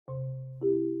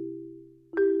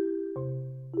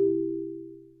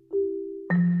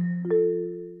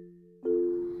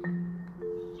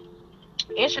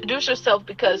introduce yourself,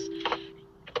 because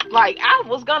like I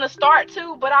was gonna start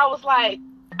too, but I was like,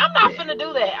 I'm not finna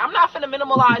do that. I'm not finna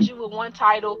minimalize you with one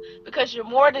title, because you're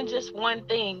more than just one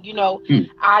thing. You know,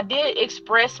 I did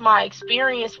express my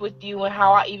experience with you and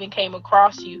how I even came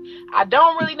across you. I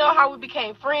don't really know how we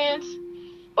became friends,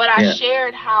 but I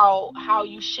shared how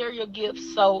you share your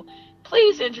gifts. So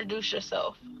please introduce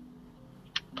yourself.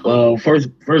 Please. Well,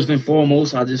 first and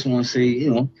foremost, I just want to say,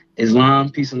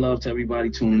 Islam, peace and love to everybody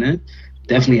tuning in.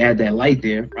 Definitely add that light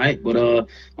there, right? But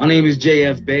my name is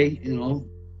JF Bay,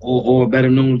 or better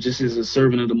known just as a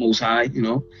servant of the Most High,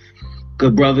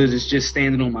 good brother that's just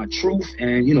standing on my truth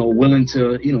and, willing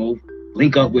to,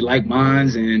 link up with like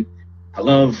minds. And I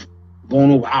love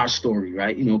going over our story,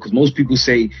 right? Because most people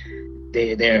say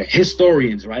they're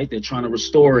historians, right? They're trying to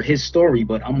restore his story,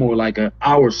 but I'm more like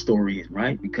our historian,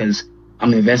 right? Because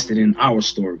I'm invested in our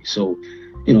story. So,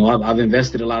 I've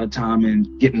invested a lot of time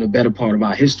in getting the better part of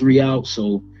our history out.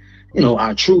 So,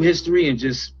 our true history, and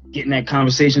just getting that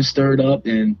conversation stirred up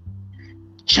and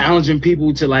challenging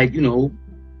people to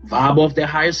vibe off their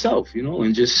higher self,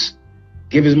 and just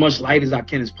give as much light as I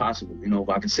can as possible, if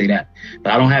I can say that.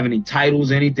 But I don't have any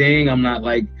titles, anything. I'm not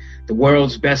like the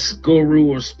world's best guru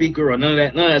or speaker or none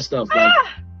of that stuff.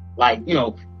 Like,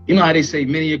 how they say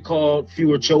many are called,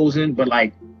 few are chosen, but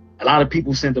like a lot of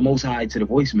people sent the Most High to the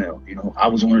voicemail. I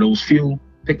was one of those few,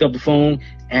 picked up the phone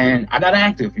and I got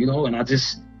active, and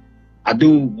I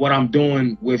do what I'm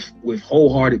doing with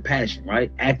wholehearted passion,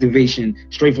 right? Activation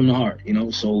straight from the heart,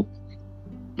 so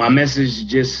my message is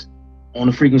just on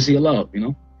the frequency of love,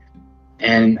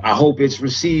 and I hope it's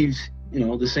received,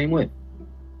 the same way.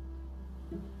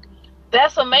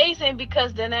 That's amazing,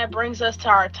 because then that brings us to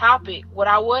our topic. What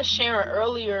I was sharing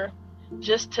earlier,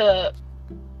 just to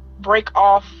break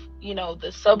off,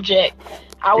 the subject,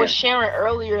 I was sharing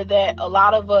earlier that a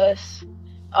lot of us,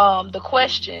 the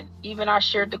question, even I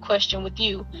shared the question with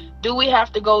you, do we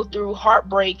have to go through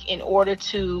heartbreak in order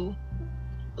to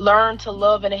learn to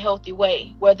love in a healthy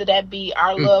way, whether that be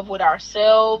our love with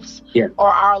ourselves or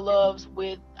our love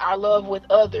with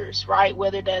others, right?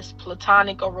 Whether that's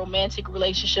platonic or romantic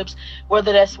relationships,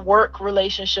 whether that's work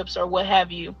relationships or what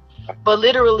have you. But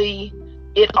literally,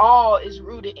 it all is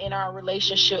rooted in our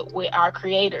relationship with our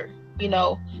Creator,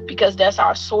 because that's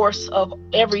our source of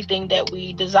everything that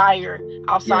we desire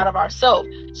outside of ourselves.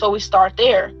 So we start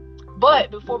there. But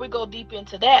before we go deep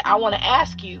into that, I want to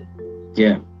ask you,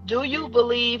 do you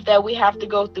believe that we have to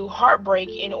go through heartbreak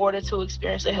in order to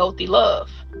experience a healthy love?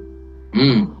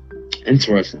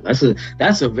 Interesting.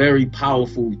 That's a very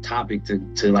powerful topic to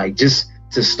just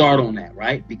to start on that,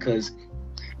 right? Because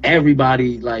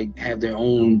everybody have their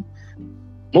own,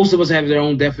 most of us have their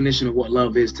own definition of what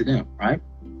love is to them, right?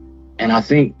 And I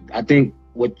think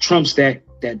what trumps that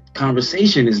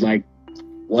conversation is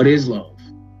what is love,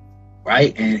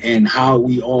 right? And how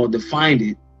we all defined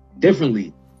it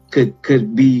differently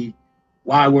could be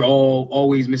why we're all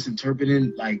always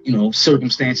misinterpreting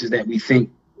circumstances that we think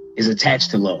is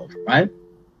attached to love, right?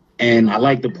 And I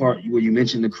like the part where you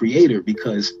mentioned the Creator,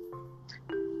 because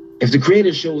if the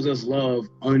Creator shows us love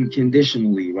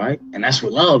unconditionally, right? And that's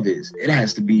what love is. It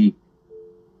has to be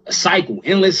a cycle,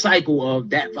 endless cycle of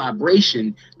that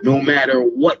vibration, no matter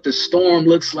what the storm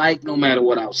looks like, no matter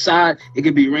what outside. It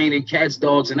could be raining cats,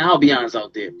 dogs, and albions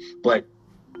out there, but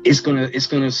it's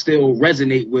gonna still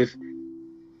resonate with,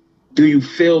 do you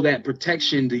feel that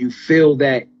protection? Do you feel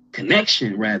that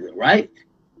connection, rather, right?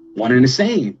 One and the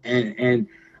same. And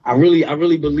I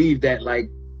really believe that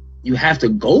you have to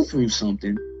go through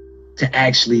something to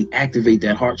actually activate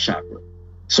that heart chakra.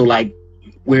 So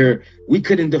where we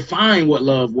couldn't define what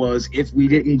love was if we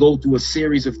didn't go through a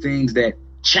series of things that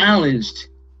challenged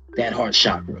that heart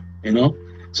chakra,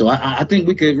 So I think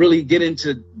we could really get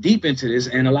deep into this,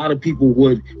 and a lot of people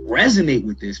would resonate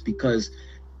with this, because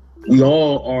we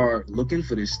all are looking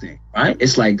for this thing, right?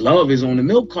 It's like love is on the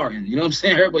milk carton. You know what I'm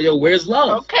saying? Everybody, where's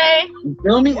love? Okay. You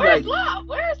feel me? Where's love?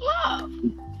 Where's love?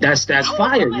 That's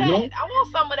fire, I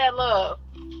want some of that love.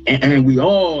 And we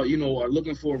all, are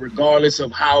looking for, regardless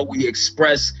of how we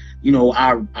express,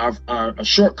 our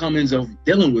shortcomings of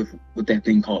dealing with that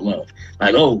thing called love.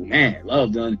 Oh man,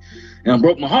 love done and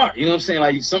broke my heart. You know what I'm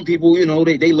saying? Some people,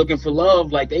 they looking for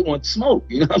love, they want smoke.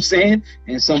 You know what I'm saying?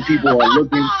 And some people are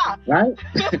looking, right?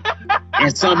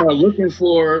 And some are looking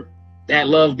for that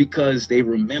love because they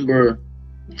remember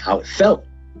how it felt,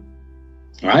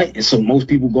 right? And so most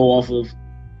people go off of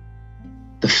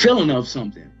the feeling of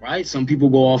something, right? Some people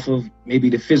go off of maybe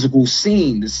the physical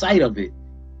scene, the sight of it,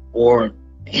 or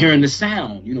hearing the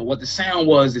sound, what the sound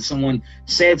was, that someone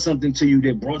said something to you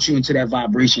that brought you into that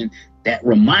vibration that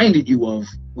reminded you of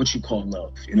what you call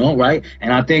love, you know, right?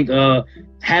 And I think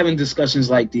having discussions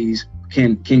like these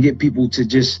can get people to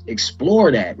just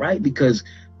explore that, right? Because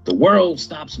the world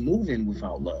stops moving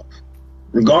without love.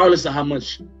 Regardless of how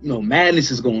much,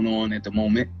 madness is going on at the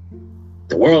moment,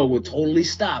 the world will totally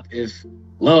stop if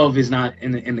love is not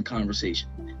in the conversation.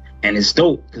 And it's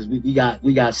dope because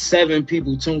we got 7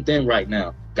 people tuned in right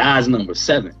now. God's number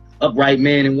 7, upright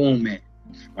man and woman,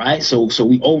 right? So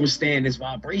we understand this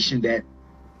vibration that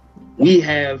we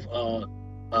have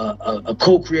a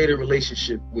co-created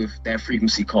relationship with that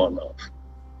frequency called love.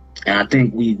 And I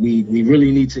think we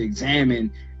really need to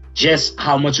examine just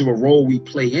how much of a role we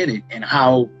play in it, and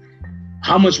how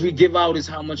much we give out is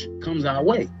how much comes our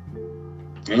way.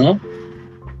 You know?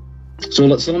 So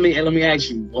let me ask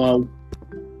you,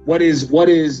 what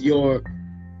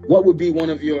would be one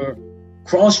of your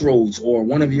crossroads or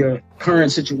one of your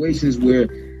current situations where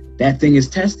that thing is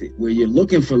tested, where you're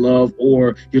looking for love,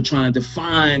 or you're trying to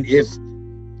find if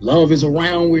love is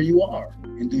around where you are,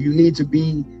 and do you need to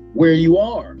be where you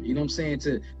are, you know what I'm saying,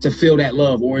 to feel that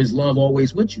love, or is love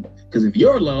always with you? Because if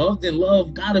you're love, then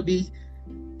love gotta be,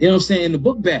 you know what I'm saying, in the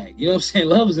book bag. You know what I'm saying?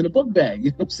 Love is in the book bag.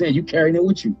 You know what I'm saying? You carrying it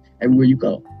with you everywhere you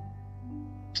go.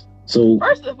 So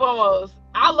first and foremost,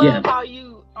 I love how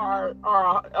you are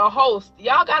a host.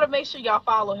 Y'all gotta make sure y'all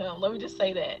follow him. Let me just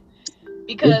say that.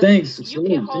 Because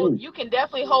you can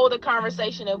definitely hold a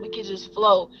conversation and we can just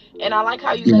flow. And I like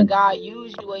how you let God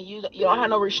use you, and you don't have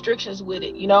no restrictions with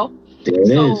it, you know?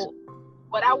 So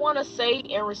what I want to say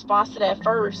in response to that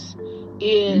first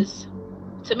is,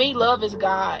 to me, love is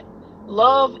God.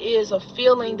 Love is a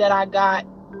feeling that I got,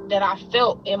 that I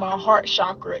felt in my heart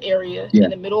chakra area,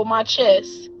 in the middle of my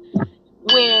chest,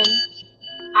 when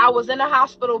I was in a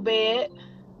hospital bed.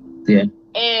 Yeah.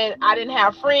 And I didn't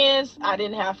have friends, I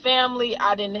didn't have family,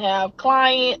 I didn't have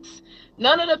clients.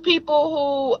 None of the people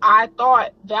who I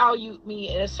thought valued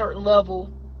me at a certain level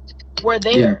were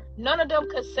there. Yeah. None of them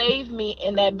could save me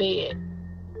in that bed.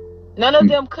 None of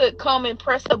them could come and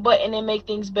press a button and make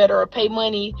things better, or pay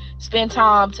money, spend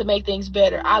time to make things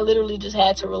better. I literally just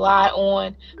had to rely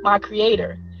on my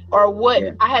creator, or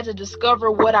I had to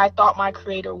discover what I thought my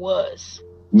creator was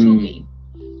to me.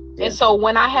 And so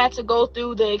when I had to go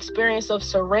through the experience of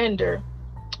surrender,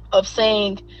 of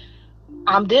saying,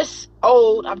 I'm this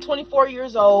old, I'm 24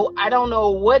 years old, I don't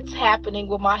know what's happening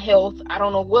with my health, I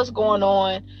don't know what's going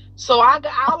on. So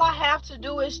all I have to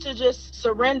do is to just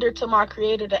surrender to my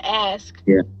creator, to ask,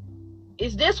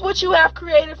 is this what you have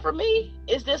created for me?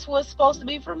 Is this what's supposed to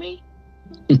be for me?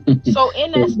 So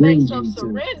in that space of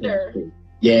surrender,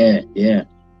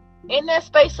 in that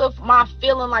space of my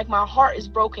feeling like my heart is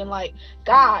broken, like,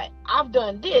 God, I've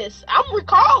done this. I'm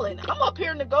recalling. I'm up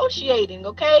here negotiating,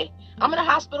 okay? I'm in a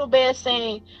hospital bed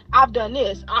saying, I've done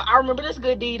this. I remember this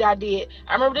good deed I did.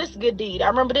 I remember this good deed. I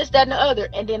remember this, that, and the other.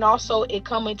 And then also it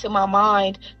coming to my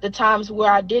mind the times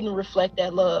where I didn't reflect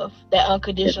that love, that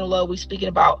unconditional love we speaking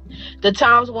about. The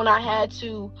times when I had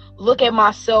to look at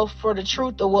myself for the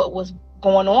truth of what was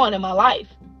going on in my life.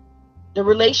 The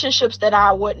relationships that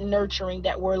I wasn't nurturing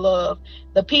that were love.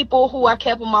 The people who I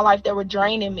kept in my life that were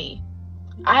draining me.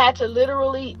 I had to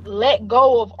literally let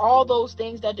go of all those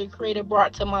things that the creator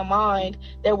brought to my mind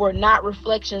that were not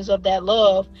reflections of that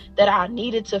love that I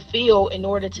needed to feel in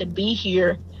order to be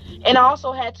here. And I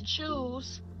also had to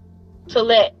choose to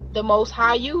let the Most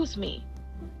High use me.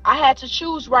 I had to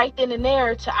choose right then and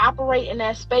there to operate in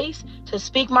that space, to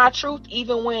speak my truth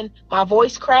even when my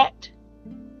voice cracked.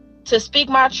 To speak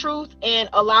my truth and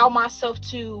allow myself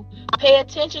to pay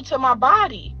attention to my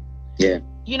body.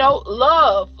 You know,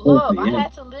 love. I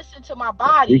had to listen to my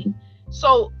body.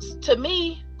 So to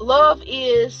me, love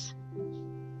is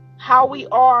how we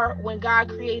are when God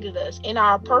created us, in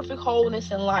our perfect wholeness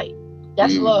and light.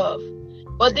 That's love.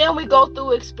 But then we go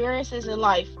through experiences in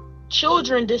life.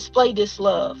 Children display this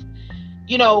love.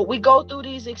 You know, we go through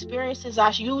these experiences.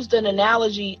 I used an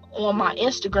analogy on my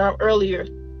Instagram earlier,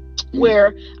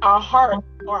 where our heart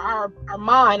or our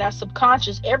mind, our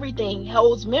subconscious, everything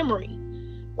holds memory,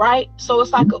 right? So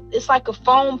it's like a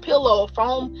foam pillow,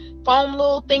 foam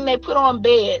little thing they put on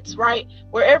beds, right?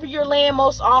 Wherever you're laying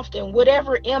most often,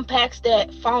 whatever impacts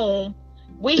that foam,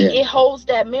 it holds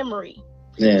that memory.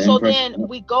 So then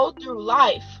we go through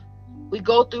life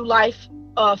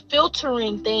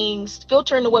filtering things,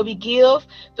 filtering the way we give,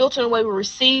 filtering the way we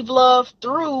receive love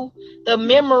through the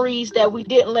memories that we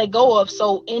didn't let go of.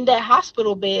 So in that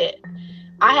hospital bed,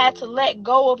 I had to let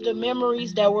go of the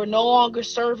memories that were no longer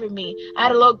serving me. I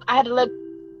had to let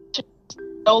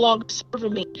no longer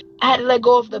serving me. I had to let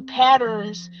go of the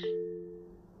patterns.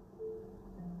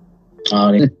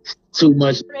 Too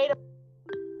much.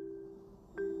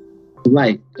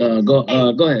 Light. Go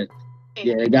ahead.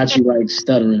 Yeah, they got you like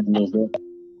stuttering a little bit.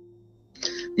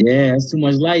 Yeah, it's too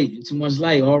much light. Too much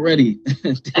light already.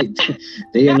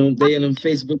 they in them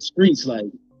Facebook streets like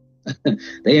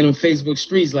they in them Facebook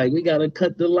streets like we gotta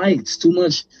cut the lights. Too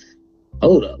much.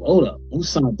 Hold up. Who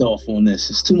signed off on this?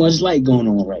 It's too much light going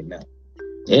on right now.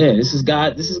 Yeah, this is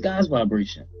God's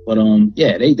vibration. But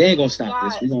yeah, they ain't gonna stop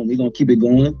this. We gonna keep it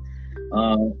going.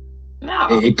 No.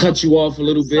 It cut you off a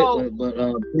little bit, but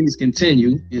please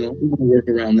continue. You know, we're gonna work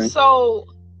around that.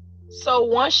 So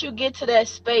once you get to that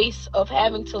space of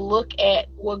having to look at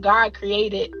what God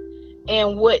created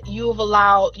and what you've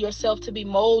allowed yourself to be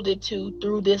molded to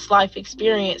through this life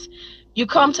experience, you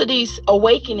come to these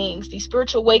awakenings, these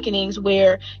spiritual awakenings,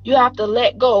 where you have to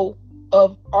let go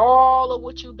of all of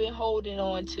what you've been holding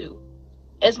on to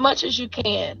as much as you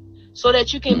can, so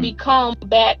that you can become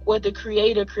back what the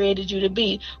Creator created you to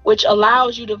be, which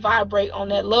allows you to vibrate on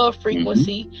that love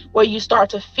frequency where you start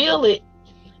to feel it.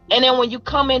 And then when you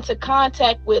come into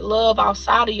contact with love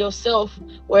outside of yourself,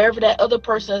 wherever that other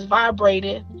person is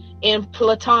vibrating, in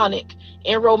platonic,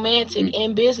 in romantic,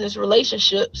 in business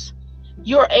relationships,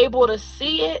 you're able to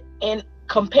see it and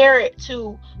compare it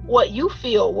to what you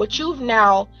feel, what you've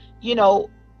now,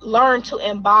 learned to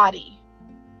embody.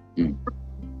 And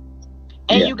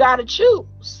you got to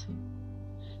choose.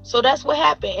 So that's what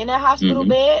happened in that hospital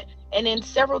bed. And then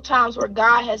several times where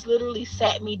God has literally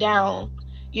sat me down,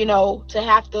 to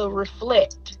have to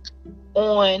reflect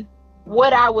on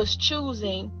what I was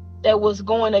choosing that was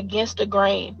going against the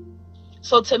grain.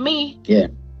 So to me,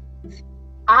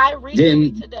 I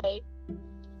recently today,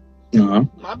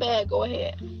 my bad, go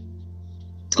ahead.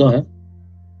 Go ahead.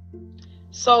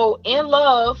 So in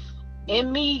love,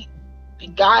 in me,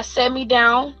 God sat me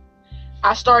down.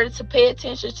 I started to pay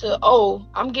attention to,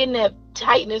 I'm getting that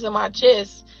tightness in my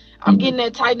chest. I'm getting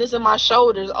that tightness in my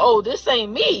shoulders. This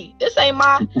ain't me. This ain't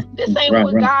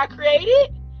what God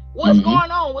created. What's going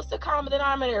on? What's the common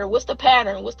denominator? What's the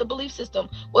pattern? What's the belief system?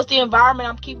 What's the environment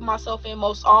I'm keeping myself in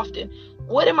most often?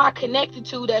 What am I connected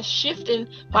to that's shifting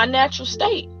my natural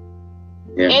state?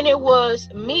 Yeah. And it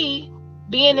was me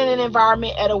being in an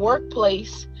environment at a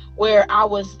workplace where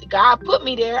God put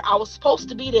me there. I was supposed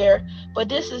to be there. But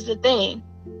this is the thing.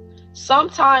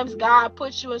 Sometimes God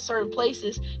puts you in certain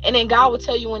places, and then God will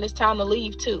tell you when it's time to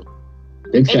leave too.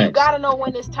 And you gotta know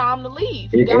when it's time to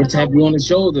leave. It'll tap you on the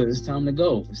shoulder. It's time to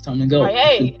go. It's time to go. Like,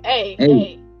 hey.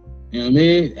 You know what I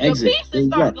mean? Exit. Your peace is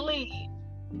starting to leave.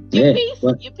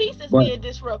 Your peace is being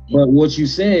disrupted. But what you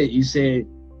said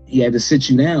he had to sit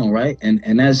you down, right?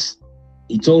 And that's,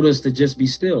 he told us to just be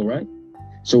still, right?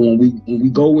 So when we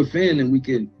go within and we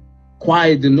can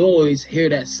quiet the noise, hear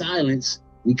that silence,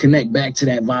 we connect back to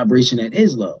that vibration that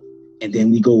is love. And then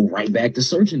we go right back to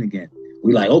searching again.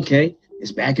 We like, okay,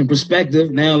 it's back in perspective.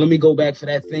 Now let me go back for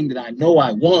that thing that I know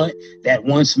I want, that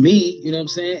wants me, you know what I'm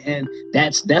saying? And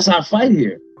that's our fight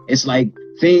here. It's like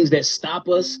things that stop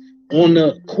us on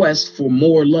the quest for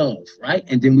more love, right?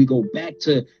 And then we go back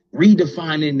to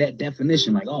redefining that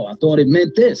definition. Like, I thought it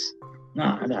meant this.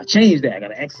 Nah, I gotta change that. I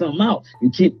gotta X something out.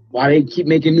 Why they keep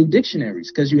making new dictionaries?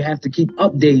 Because you have to keep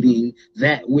updating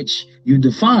that which you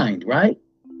defined, right?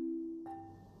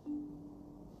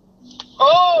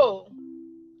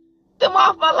 Them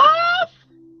off my life?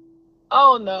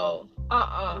 Oh no.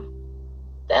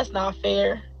 That's not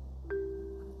fair.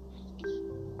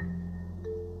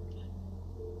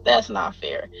 That's not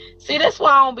fair. See, that's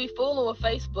why I don't be fooling with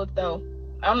Facebook though.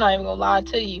 I'm not even gonna lie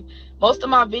to you. Most of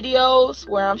my videos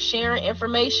where I'm sharing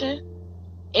information,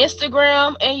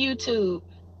 Instagram and YouTube.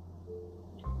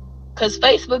 Because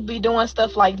Facebook be doing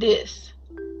stuff like this.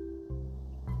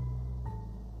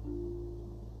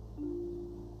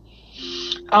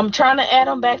 I'm trying to add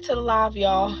them back to the live,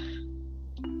 y'all.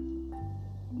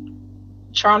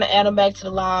 Trying to add them back to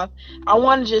the live. I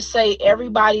want to just say,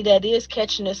 everybody that is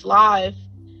catching this live,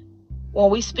 when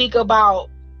we speak about,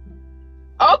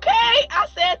 okay, I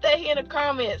said that here in the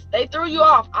comments. They threw you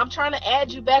off. I'm trying to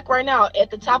add you back right now. At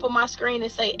the top of my screen,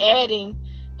 it say adding,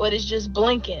 but it's just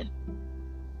blinking.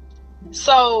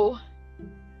 So,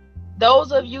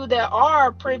 those of you that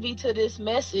are privy to this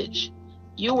message,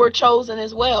 you were chosen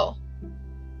as well.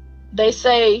 They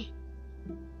say,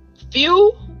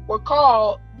 few were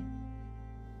called.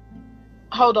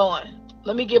 Hold on.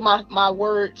 Let me get my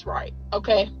words right.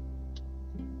 Okay.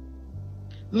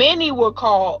 Many were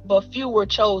called, but few were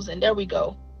chosen. There we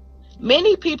go.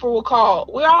 Many people were called.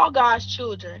 We're all God's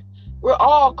children. We're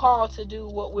all called to do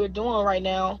what we're doing right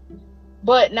now.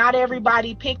 But not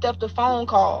everybody picked up the phone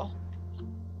call.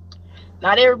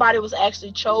 Not everybody was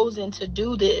actually chosen to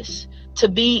do this, to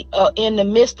be in the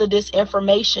midst of this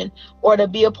information, or to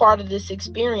be a part of this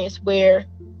experience where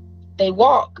they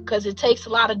walk, because it takes a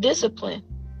lot of discipline.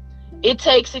 It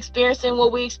takes experiencing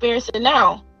what we experiencing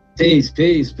now. Peace.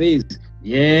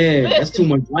 Yeah, that's too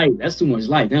much light.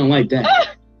 They don't like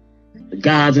that. The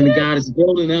gods and the goddess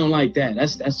building, they don't like that.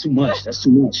 That's too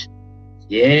much.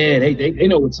 Yeah, they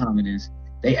know what time it is.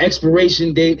 The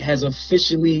expiration date has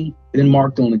officially been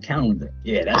marked on the calendar.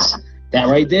 Yeah, that's that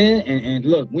right there. And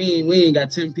look, we ain't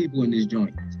got 10 people in this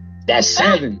joint. That's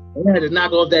 7. They had to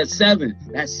knock off that 7.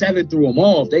 That 7 threw them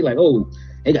off. They like, oh,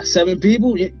 they got 7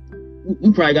 people. Yeah,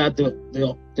 we probably got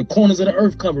the corners of the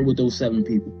earth covered with those 7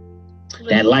 people.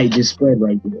 That light just spread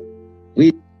right there.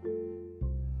 We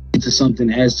into something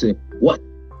as to what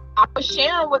I was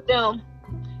sharing with them.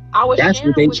 That's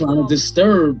what they trying to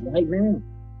disturb right now.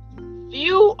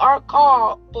 Few are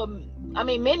called, but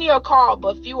many are called,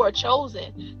 but few are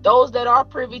chosen. Those that are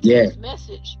privy to this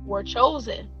message were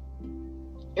chosen.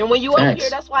 And when you up here,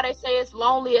 that's why they say it's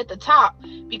lonely at the top,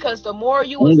 because the more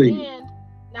you ascend,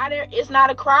 it's not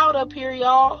a crowd up here,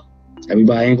 y'all.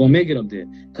 Everybody ain't gonna make it up there,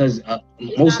 because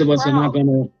most of us are not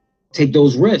gonna take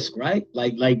those risks, right?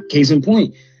 Like case in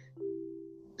point,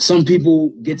 some people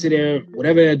get to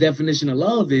whatever their definition of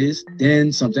love is,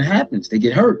 then something happens. They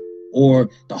get hurt, or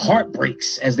the heart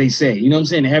breaks, as they say. You know what I'm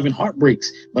saying? They're having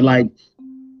heartbreaks, but like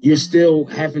you're still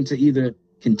having to either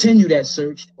continue that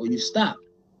search or you stop.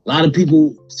 A lot of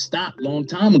people stopped a long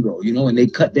time ago, and they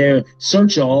cut their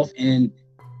search off, and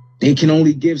they can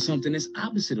only give something that's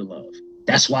opposite of love.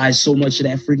 That's why it's so much of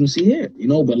that frequency here,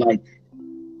 but like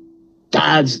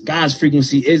God's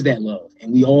frequency is that love,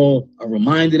 and we all are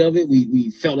reminded of it. We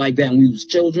felt like that when we was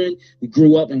children. We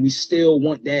grew up, and we still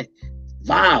want that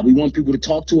vibe. We want people to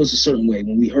talk to us a certain way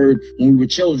when we were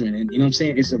children, and you know what I'm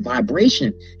saying? It's a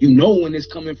vibration. When it's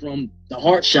coming from the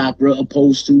heart chakra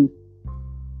opposed to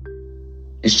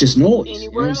it's just noise. Anywhere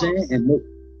you know what I'm saying? else. And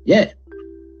yeah.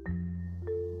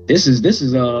 This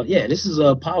is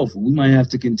powerful. We might have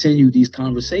to continue these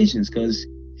conversations, because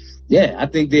I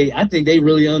think they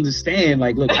really understand.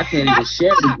 Like, look, I can't even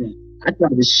share it with them. I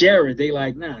tried to share it. They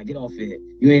like, nah, get off it.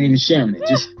 You ain't even sharing it.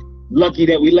 Just lucky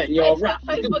that we letting y'all rock.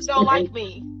 Facebook don't like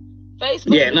me.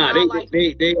 Facebook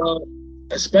they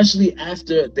especially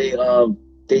after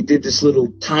they did this little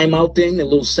timeout thing, a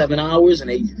little 7 hours, and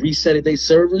they resetted their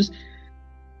servers.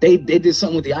 They did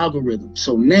something with the algorithm.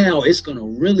 So now it's going to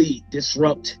really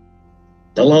disrupt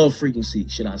the love frequency,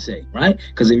 should I say, right?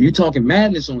 Because if you're talking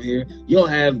madness on here, you'll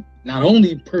have not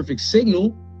only perfect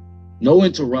signal, no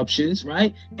interruptions,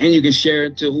 right? And you can share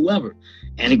it to whoever,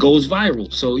 and it goes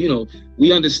viral. So,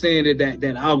 we understand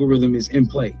that algorithm is in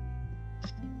play.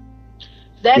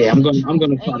 I'm going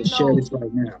to try to share this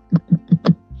right now.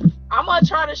 I'm going to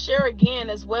try to share again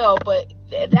as well, but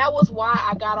that was why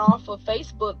I got off of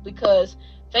Facebook, because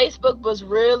Facebook was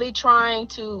really trying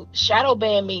to shadow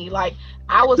ban me. Like,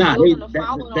 I was building a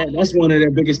following. That's one of their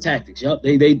biggest tactics. Yep,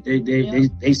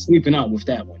 they sweeping out with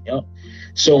that one. Yep.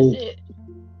 So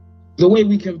the way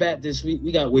we combat this,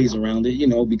 we got ways around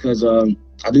it, because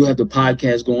I do have the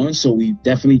podcast going, so we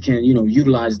definitely can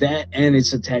utilize that, and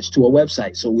it's attached to a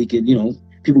website, so we can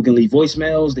people can leave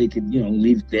voicemails, they can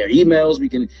leave their emails.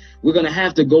 We're gonna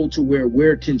have to go to where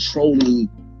we're controlling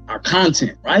our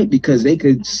content, right? Because they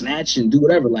could snatch and do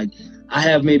whatever. Like, I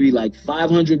have maybe like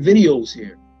 500 videos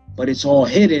here, but it's all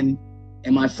hidden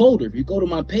in my folder. If you go to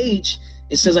my page,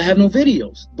 it says I have no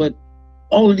videos, but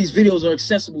all of these videos are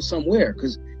accessible somewhere,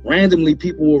 because randomly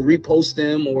people will repost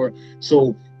them, or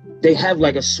so they have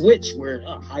like a switch where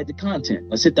hide the content.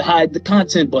 Let's hit the hide the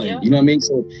content button. Yeah. You know what I mean?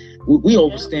 So we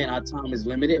understand our time is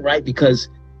limited, right? Because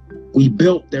we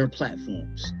built their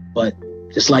platforms. But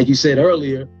just like you said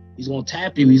earlier, he's going to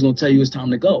tap you. He's going to tell you it's time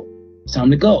to go. It's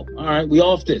time to go. All right, we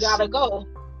off this. You gotta go.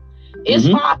 It's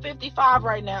 5:55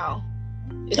 right now.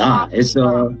 It's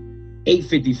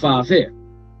 8:55 here.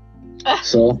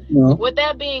 So, With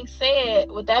that being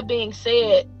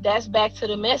said, that's back to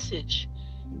the message.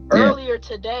 Earlier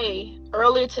today,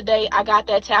 I got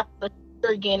that tap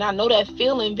again. I know that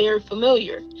feeling very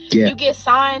familiar. Yeah. You get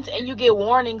signs and you get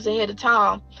warnings ahead of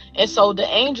time. And so the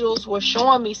angels were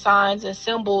showing me signs and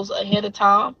symbols ahead of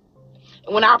time.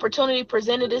 And when opportunity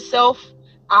presented itself,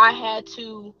 I had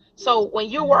to. So when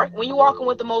you're walking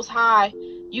with the Most High,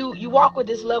 you walk with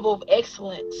this level of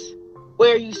excellence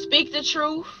where you speak the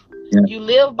truth, you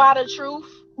live by the truth,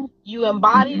 you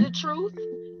embody the truth,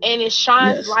 and it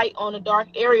shines light on the dark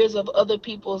areas of other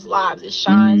people's lives. It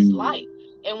shines light.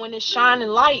 And when it's shining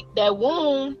light, that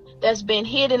wound that's been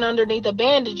hidden underneath a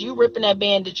bandage, you ripping that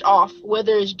bandage off,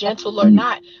 whether it's gentle or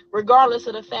not, regardless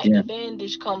of the fact the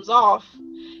bandage comes off.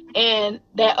 And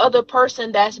that other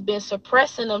person that's been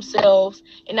suppressing themselves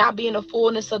and not being the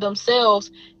fullness of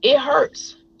themselves, it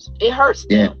hurts. It hurts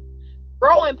them.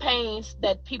 growing pains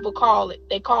that people call it.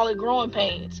 They call it growing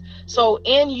pains. So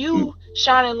in you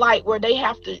shining light where they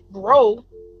have to grow,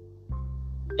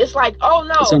 it's like, oh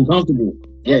no, it's uncomfortable.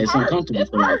 Yeah, it's hurt. uncomfortable.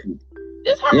 It's hurt.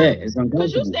 It's hurt. Yeah, it's uncomfortable.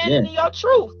 Because you standing in your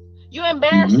truth. You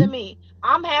embarrassing me.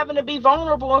 I'm having to be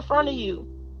vulnerable in front of you.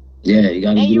 Yeah, you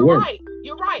gotta do the work. Right.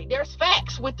 You're right. There's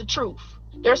facts with the truth.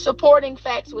 There's supporting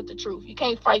facts with the truth. You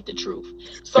can't fight the truth.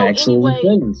 So facts anyway,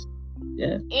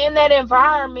 yeah. In that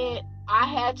environment, I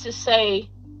had to say,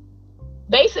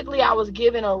 basically, I was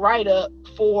given a write-up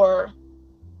for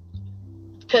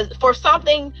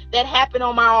something that happened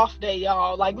on my off day,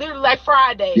 y'all. Like literally, like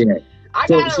Friday. Yeah. I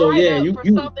got a write-up for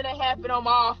something that happened on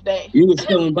my off day. You were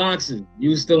still in boxes.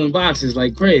 You were still in boxes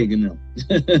like Craig and them,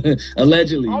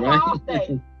 allegedly, on right? My off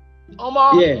day. On my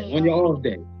off day. Yeah, on your off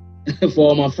day. For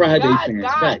all my Friday fans.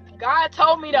 God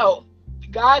told me though.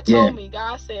 God told me.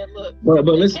 God said, "Look." But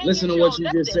listen to what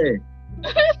you just said.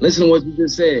 Listen to what you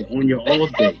just said on your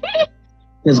off day.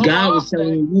 Because God was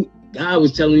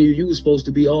telling you you were supposed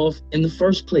to be off in the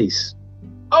first place.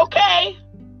 Okay.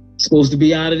 Supposed to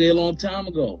be out of there a long time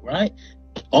ago, right?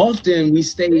 Often we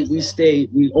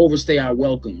overstay our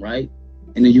welcome, right?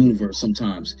 In the universe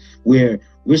sometimes, where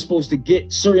we're supposed to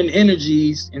get certain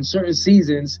energies in certain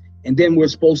seasons, and then we're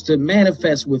supposed to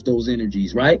manifest with those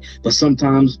energies, right? But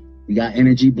sometimes we got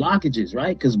energy blockages,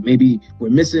 right? Because maybe we're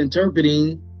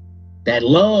misinterpreting that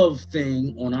love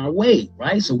thing on our way,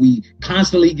 right? So we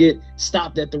constantly get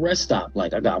stopped at the rest stop.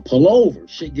 Like, I gotta pull over,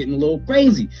 shit getting a little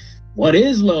crazy. What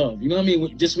is love? You know what I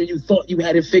mean? Just when you thought you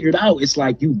had it figured out, it's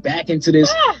like you back into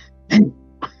this,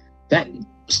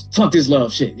 fuck this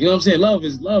love shit. You know what I'm saying? Love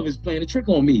is playing a trick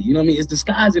on me. You know what I mean? It's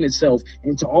disguising itself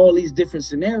into all these different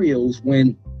scenarios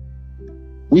when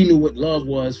we knew what love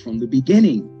was from the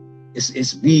beginning.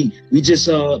 We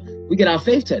get our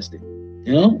faith tested.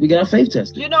 You know, we got our faith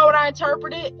tested. You know what I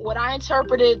interpreted? What I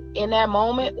interpreted in that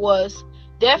moment was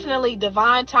definitely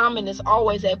divine timing is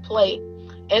always at play.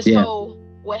 And so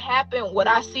what happened, what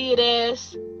I see it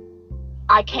as,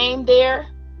 I came there,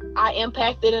 I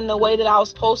impacted in the way that I was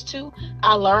supposed to.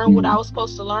 I learned what I was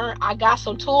supposed to learn. I got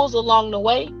some tools along the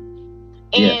way.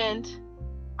 And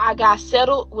I got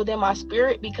settled within my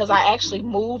spirit because I actually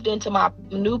moved into my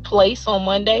new place on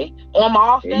Monday, on my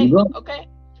off day. Okay.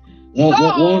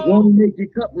 Won't make your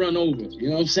cup run over. You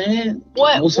know what I'm saying?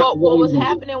 What was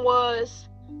happening was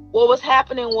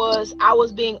I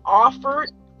was being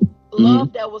offered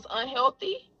love that was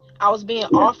unhealthy. I was being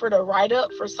offered a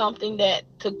write-up for something that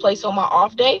took place on my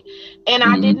off day, and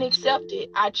I didn't accept it.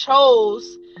 I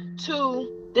chose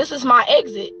to, this is my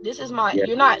exit. This is my,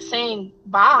 you're not saying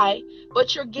bye,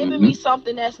 but you're giving me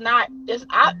something that's not, this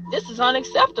is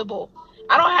unacceptable.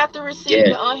 I don't have to receive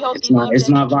the unhealthy love. It's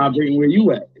not vibrating where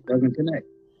you at. It doesn't connect.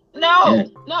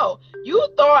 No. You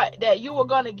thought that you were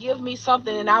going to give me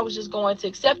something and I was just going to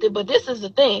accept it. But this is the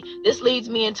thing. This leads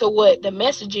me into what the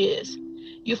message is.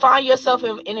 You find yourself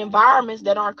in environments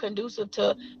that aren't conducive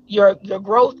to your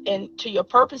growth and to your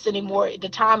purpose anymore. The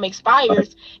time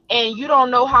expires and you don't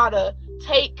know how to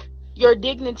take your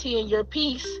dignity and your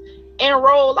peace and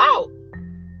roll out.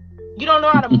 You don't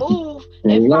know how to move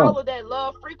and follow that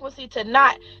love frequency to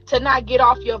not get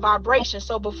off your vibration.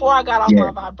 So before I got off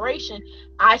my vibration,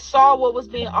 I saw what was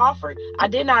being offered. I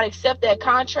did not accept that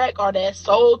contract or that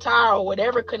soul tie or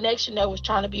whatever connection that was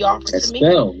trying to be offered to me.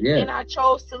 And I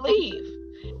chose to leave.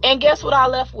 And guess what I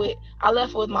left with? I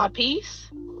left with my peace.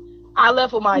 I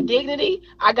left with my dignity.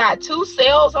 I got 2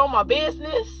 sales on my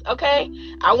business. Okay.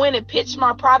 I went and pitched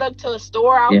my product to a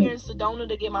store out here in Sedona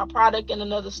to get my product in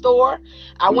another store.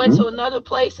 I went to another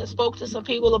place and spoke to some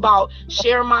people about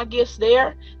sharing my gifts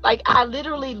there. Like, I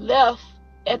literally left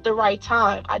at the right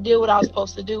time. I did what I was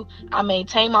supposed to do. I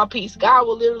maintained my peace. God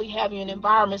will literally have you in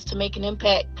environments to make an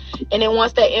impact. And then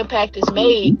once that impact is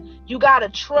made, you got to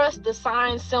trust the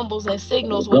signs, symbols, and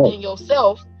signals within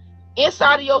yourself.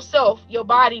 Inside of yourself, your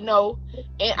body know,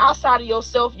 and outside of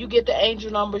yourself, you get the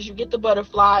angel numbers, you get the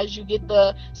butterflies, you get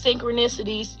the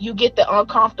synchronicities, you get the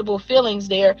uncomfortable feelings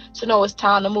there to know it's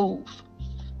time to move.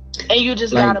 And you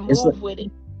just gotta move with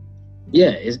it.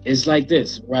 Yeah, it's like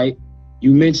this, right?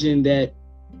 You mentioned that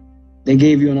they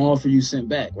gave you an offer you sent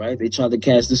back, right? They tried to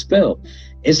cast a spell.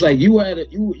 It's like you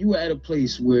were at a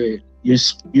place where your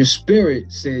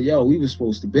spirit said, "Yo, we were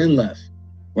supposed to been left,"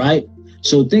 right?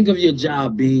 So think of your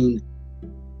job being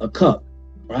a cup,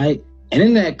 right? And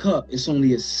in that cup, it's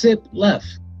only a sip left,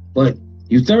 but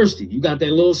you thirsty. You got that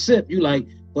little sip. You like,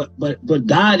 but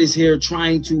God is here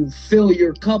trying to fill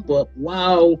your cup up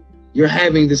while you're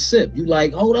having the sip. You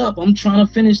like, hold up, I'm trying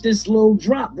to finish this little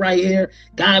drop right here.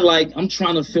 God, like, I'm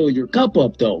trying to fill your cup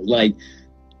up though. Like,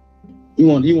 you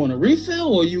want a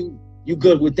refill or you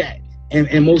good with that?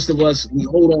 And most of us, we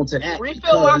hold on to that.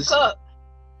 Refill my cup.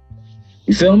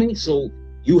 You feel me? So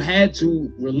you had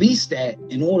to release that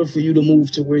in order for you to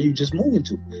move to where you just moving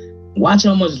to. Watch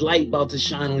how much light about to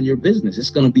shine on your business.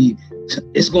 You're going to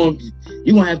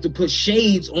have to put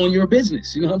shades on your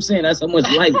business. You know what I'm saying? That's how much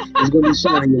light is going to be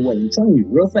shining your way. I'm telling you,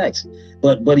 real facts.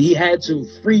 But he had to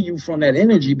free you from that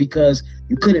energy because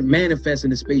you couldn't manifest in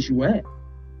the space you were at.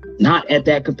 Not at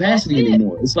that capacity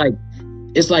anymore. It's like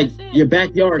your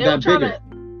backyard got bigger.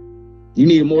 You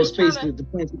need more space to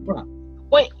plant your crop.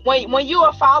 When you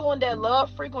are following that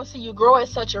love frequency, you grow at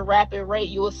such a rapid rate.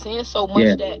 You will send so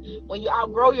much that when you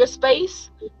outgrow your space,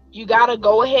 you gotta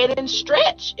go ahead and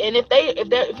stretch. And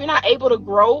if you're not able to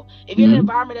grow, if you're in an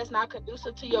environment that's not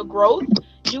conducive to your growth,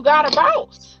 you gotta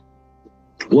bounce.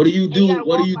 What do you do?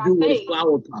 What do you do with a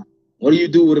flower pot? What do you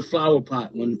do with a flower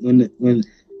pot when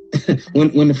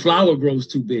the flower grows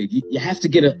too big? You have to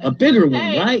get a bigger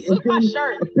one, right? Look my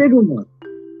shirt. A bigger one.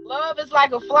 Love is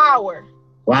like a flower.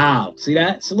 Wow. See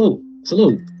that? Salute.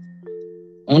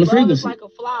 On the frequency. Is like a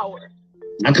flower.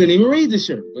 I couldn't even read the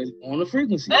shirt, but on the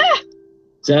frequency.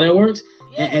 See how that works?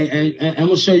 Yeah. And I'm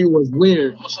gonna show you what's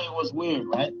weird.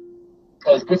 Right?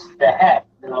 Because this is the hat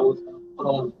that I was gonna put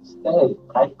on instead,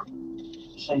 right?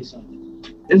 Show you something.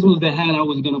 This was the hat I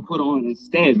was gonna put on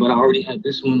instead, but I already had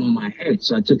this one on my head,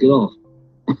 so I took it off.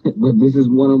 But this is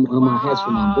one of my hats for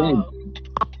my brand.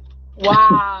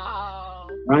 Wow.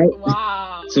 Right?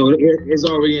 Wow. So it's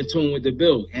already in tune with the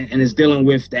bill, and it's dealing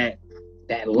with that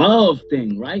love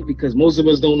thing, right? Because most of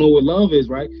us don't know what love is,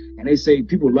 right? And they say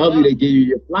people love you, they give you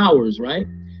your flowers, right?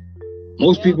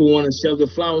 Most people want to shove the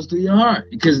flowers through your heart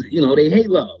because, they hate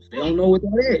love. They don't know what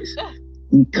that is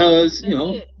because,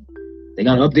 they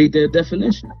got to update their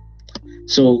definition.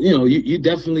 So, you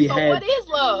definitely had. What is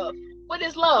love? What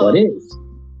is love? What is?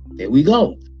 There we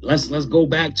go. Let's go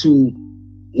back to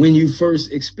when you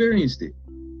first experienced it.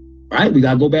 Right? We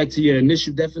got to go back to your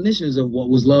initial definitions of what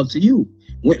was love to you.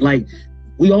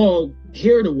 We all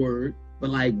hear the word,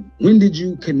 but when did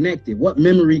you connect it? What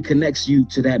memory connects you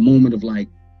to that moment of that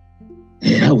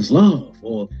was love,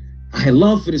 or I had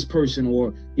love for this person,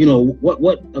 or,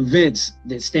 what events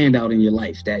that stand out in your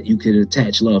life that you could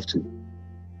attach love to?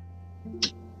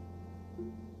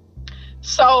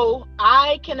 So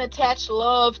I can attach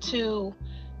love to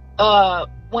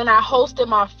when I hosted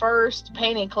my first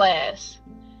painting class.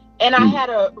 And I had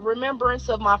a remembrance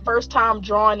of my first time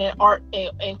drawing in art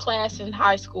in class in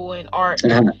high school in art.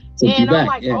 And I'm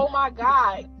like, oh my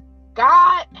God,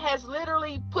 God has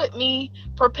literally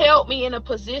propelled me in a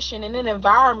position, in an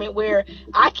environment where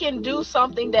I can do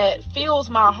something that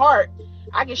fills my heart.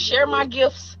 I can share my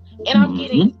gifts, and I'm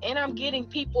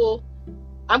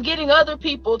getting other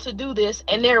people to do this,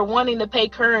 and they're wanting to pay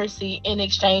currency in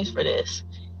exchange for this.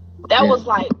 That was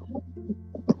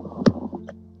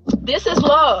this is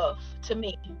love to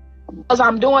me, because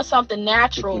I'm doing something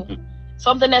natural,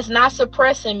 something that's not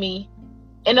suppressing me,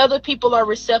 and other people are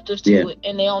receptive to it,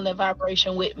 and they're on the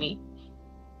vibration with me.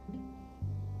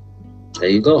 There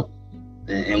you go.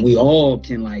 And we all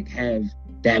can have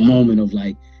that moment of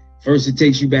first it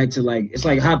takes you back to it's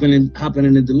like hopping in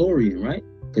the DeLorean, right?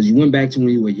 Because you went back to when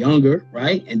you were younger,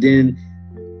 right? And then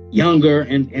younger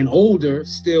and older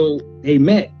still, they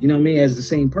met, as the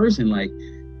same person,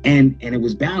 and it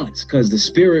was balanced because the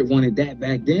spirit wanted that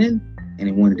back then and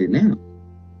it wanted it now.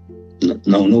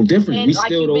 No different. And we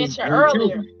still you mentioned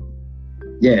earlier.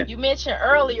 Yeah. You mentioned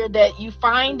earlier that you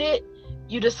find it,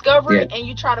 you discover it, and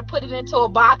you try to put it into a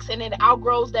box, and it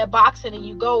outgrows that box, and then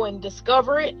you go and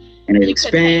discover it, and it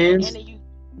expands. And then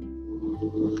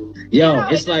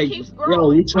it's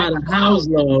we try to house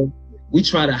love. We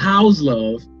try to house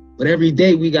love. But every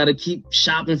day we got to keep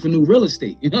shopping for new real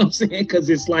estate. You know what I'm saying? Because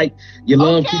it's your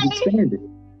love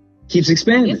keeps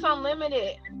expanding. It's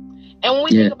unlimited. And when we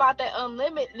think about that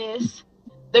unlimitedness,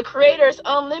 the Creator is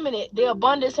unlimited. The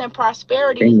abundance and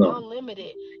prosperity is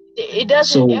unlimited. It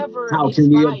doesn't ever expire.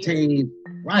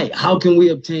 How can we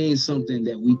obtain something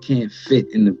that we can't fit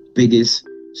in the biggest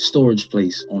storage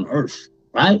place on earth,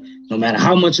 right? No matter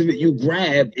how much of it you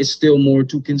grab, it's still more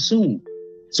to consume.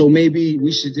 So maybe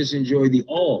we should just enjoy the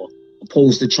all,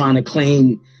 opposed to trying to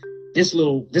claim this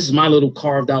is my little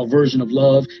carved out version of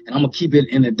love, and I'm gonna keep it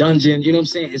in a dungeon. You know what I'm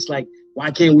saying? It's why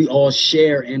can't we all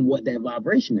share in what that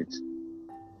vibration is?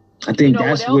 I think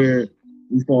that's where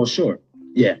we fall short.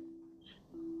 Yeah.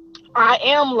 I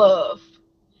am love.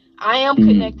 I am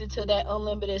connected to that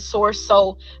unlimited source.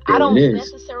 So I don't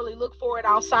necessarily look for it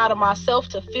outside of myself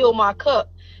to fill my cup.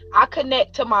 I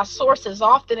connect to my source as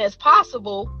often as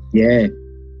possible. Yeah.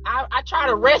 I try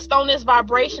to rest on this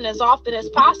vibration as often as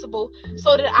possible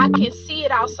so that I can see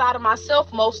it outside of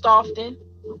myself most often.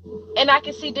 and I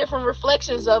can see different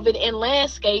reflections of it in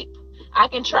landscape. I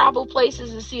can travel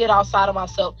places and see it outside of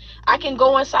myself. I can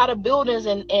go inside of buildings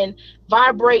and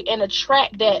vibrate and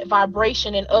attract that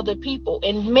vibration in other people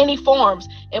in many forms,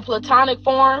 in platonic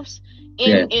forms,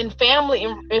 in family,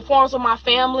 in forms of my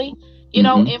family, you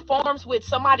know, in forms with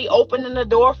somebody opening the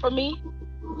door for me.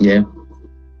 Yeah.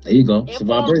 There you go. It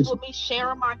forms with me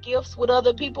sharing my gifts with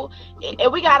other people.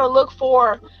 And we got to look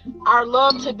for our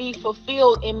love to be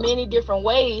fulfilled in many different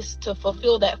ways to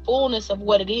fulfill that fullness of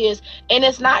what it is. And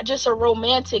it's not just a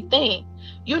romantic thing.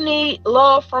 You need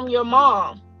love from your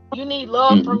mom. You need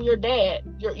love from your dad.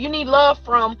 You need love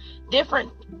from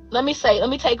different. Let me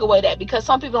take away that, because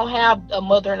some people don't have a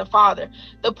mother and a father.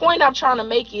 The point I'm trying to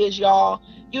make is, y'all,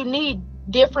 you need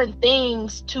different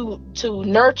things to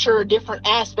nurture different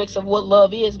aspects of what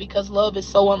love is, because love is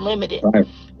so unlimited. Right.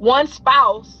 One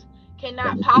spouse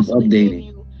cannot possibly give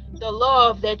you the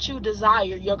love that you desire.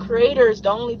 Your creator is the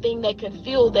only thing that can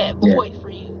fill that void for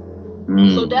you.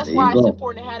 So that's why it's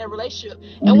important to have that relationship.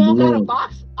 And we don't gotta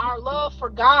box our love for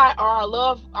God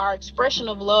or our expression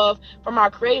of love from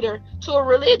our creator to a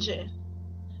religion.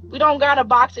 We don't gotta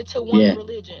box it to one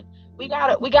religion. We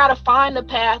gotta find the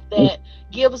path that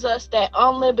gives us that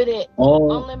unlimited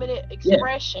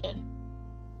expression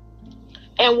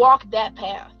and walk that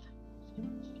path.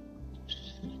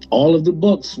 All of the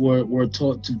books were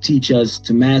taught to teach us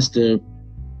to master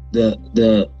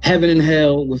the heaven and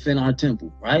hell within our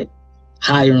temple, right?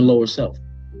 Higher and lower self.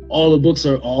 All the books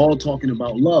are all talking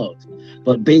about love,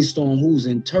 but based on who's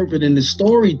interpreting the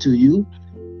story to you,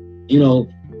 you know,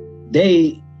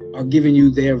 they are giving you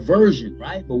their version,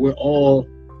 right? But we're all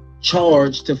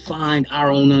charged to find our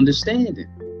own understanding,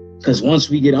 because once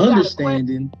we get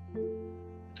understanding,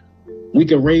 we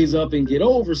can raise up and get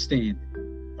overstanding,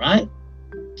 right?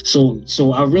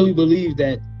 So I really believe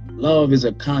that love is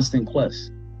a constant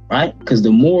quest, right? Because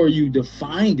the more you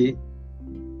define it,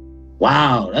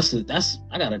 wow,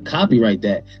 I gotta copyright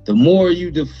that. The more you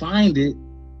define it,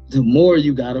 the more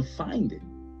you gotta find it.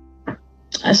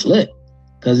 That's lit.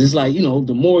 Because it's like, you know,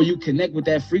 the more you connect with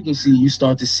that frequency, you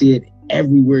start to see it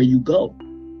everywhere you go.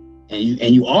 And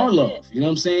you are love. You know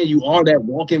what I'm saying? You are that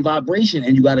walking vibration,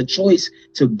 and you got a choice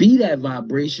to be that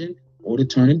vibration or to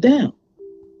turn it down.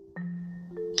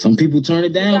 Some people turn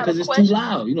it down because it's too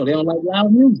loud. You know, they don't like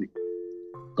loud music.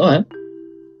 Go ahead.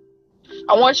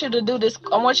 I want you to do this.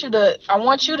 I want you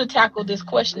to tackle this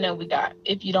question that we got,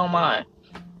 if you don't mind.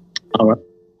 All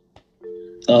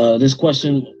right. This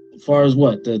question, as far as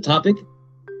what? The topic?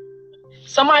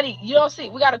 Somebody, you don't see,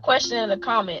 we got a question in the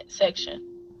comment section.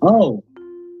 Oh,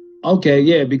 okay,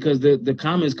 yeah, because the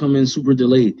comments come in super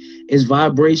delayed. Is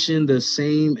vibration the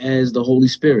same as the Holy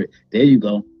Spirit? There you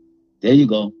go.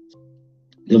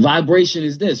 The vibration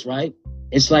is this, right?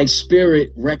 It's like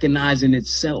spirit recognizing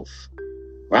itself,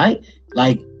 right?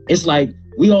 Like, it's like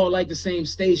we all like the same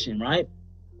station, right?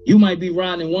 You might be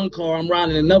riding in one car, I'm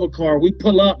riding in another car. We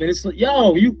pull up and it's like,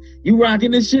 yo, you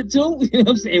rocking this shit too? You know what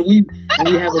I'm saying? We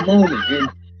have a moment.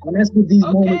 And that's what these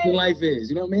moments in life is.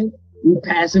 You know what I mean? We're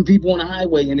passing people on the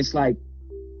highway and it's like,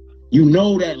 you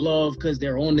know that love because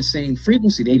they're on the same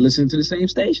frequency. They listen to the same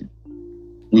station.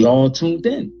 We all tuned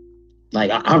in. Like,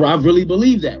 I really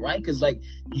believe that, right? Because, like,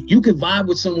 you could vibe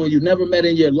with someone you never met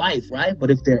in your life, right?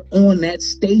 But if they're on that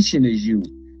station as you,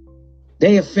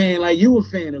 they a fan like you a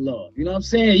fan of love. You know what I'm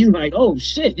saying? You like, oh,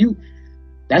 shit,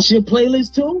 that's your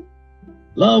playlist too?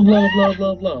 Love, love, love,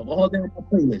 love, love. All down my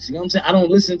playlist. You know what I'm saying? I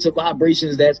don't listen to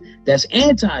vibrations that's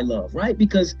anti-love, right?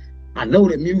 Because I know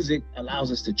that music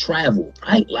allows us to travel,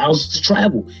 right? Allows us to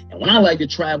travel. And when I like to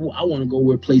travel, I want to go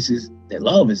where places that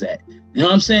love is at. You know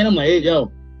what I'm saying? I'm like, hey,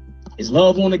 yo, is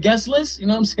love on the guest list? You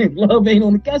know what I'm saying? If love ain't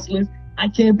on the guest list, I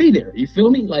can't be there. You feel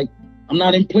me? Like, I'm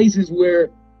not in places where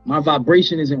my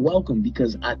vibration isn't welcome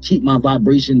because I keep my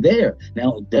vibration there.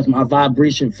 Now, does my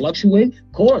vibration fluctuate?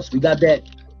 Of course. We got that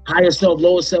higher self,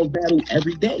 lower self battle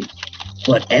every day.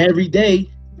 But every day,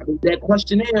 I do that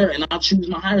questionnaire and I'll choose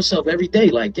my higher self every day.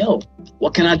 Like, yo,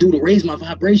 what can I do to raise my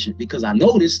vibration? Because I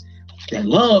noticed that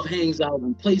love hangs out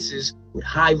in places with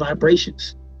high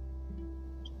vibrations.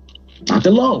 Not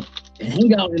the low. They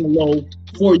hang out in the low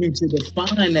for you to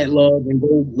define that love and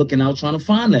go looking out trying to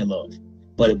find that love.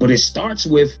 But it starts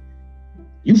with,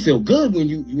 you feel good when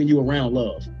you around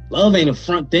love. Love ain't a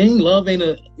front thing. Love ain't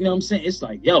a, you know what I'm saying? It's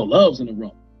like, yo, love's in the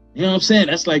room. You know what I'm saying?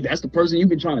 That's the person you've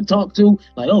been trying to talk to.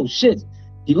 Like, oh shit,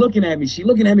 he looking at me. She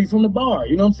looking at me from the bar.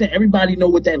 You know what I'm saying? Everybody know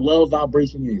what that love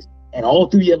vibration is. And all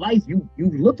through your life, you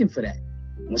looking for that.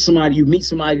 When you meet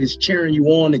somebody that's cheering you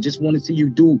on, that just want to see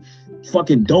you do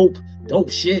fucking dope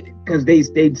shit because they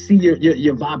see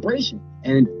your vibration.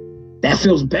 And that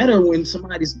feels better when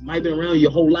somebody's might been around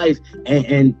your whole life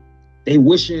and they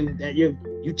wishing that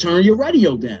you turn your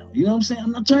radio down. You know what I'm saying?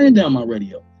 I'm not turning down my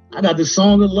radio. I got the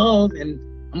song of love, and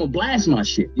I'm gonna blast my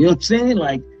shit. You know what I'm saying?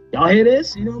 Like, y'all hear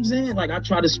this? You know what I'm saying? Like, I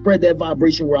try to spread that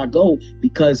vibration where I go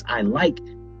because I like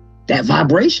that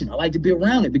vibration. I like to be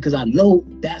around it because I know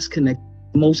that's connected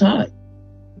to the Most High.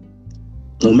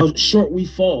 No matter how short we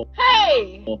fall,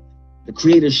 Hey, the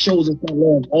Creator shows us that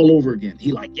love all over again.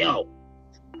 He like, yo,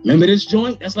 remember this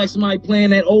joint? That's like somebody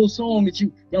playing that old song that yo,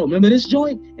 remember this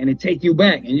joint? And it take you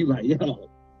back, and you like, yo,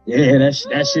 yeah,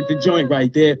 that shit the joint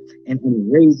right there, and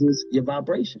it raises your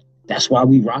vibration. That's why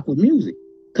we rock with music,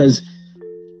 because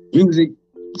music,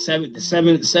 seven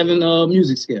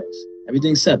music scales,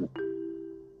 everything's seven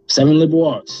liberal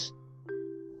arts,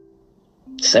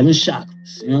 7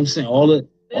 chakras. You know what I'm saying? All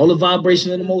the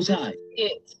vibration of the Most High.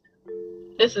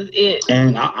 This is it.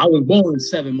 And I was born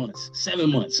 7 months. 7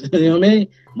 months. You know what I mean?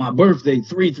 My birthday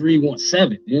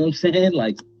 3317. You know what I'm saying?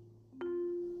 Like,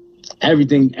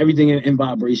 everything in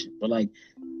vibration. But like,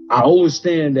 I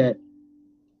understand that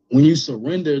when you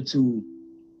surrender to,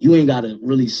 you ain't gotta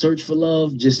really search for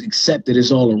love, just accept that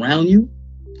it's all around you.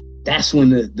 That's when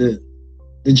the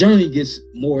journey gets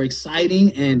more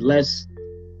exciting and less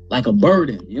like a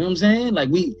burden. You know what I'm saying? Like,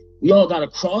 we all got a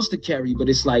cross to carry, but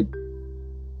it's like,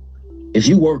 if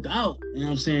you work out, you know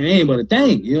what I'm saying, it ain't but a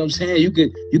thing. You know what I'm saying? You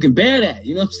can bear that.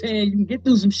 You know what I'm saying? You can get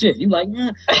through some shit. You like,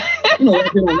 man, you know what I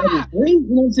did on level 3? You know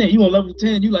what I'm saying? You on level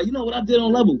 10, you like, you know what I did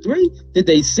on level 3? Did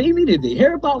they see me? Did they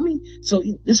hear about me? So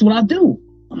this is what I do.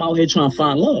 I'm out here trying to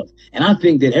find love. And I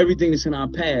think that everything that's in our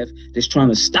path that's trying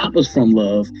to stop us from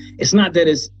love, it's not that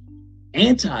it's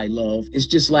anti-love. It's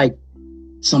just like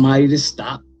somebody to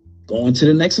stop going to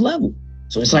the next level.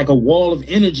 So it's like a wall of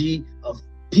energy of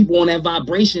people on that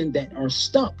vibration that are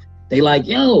stuck. They like,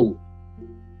 yo,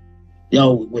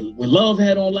 when love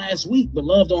had on last week, but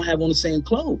love don't have on the same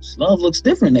clothes. Love looks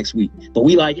different next week. But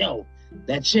we like, yo,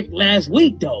 that chick last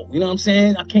week though, you know what I'm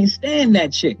saying? I can't stand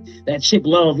that chick. That chick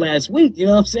love last week, you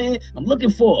know what I'm saying? I'm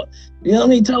looking for it. You know what I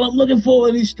mean? Tell her I'm looking for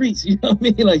it in these streets. You know what I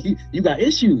mean? Like, you got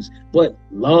issues, but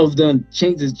love done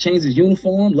changes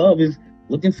uniform. Love is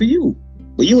looking for you,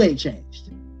 but you ain't changed.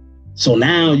 So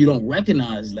now you don't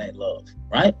recognize that love,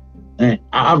 right? And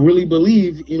I really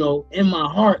believe, you know, in my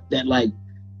heart that like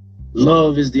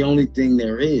love is the only thing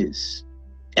there is.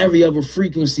 Every other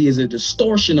frequency is a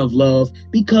distortion of love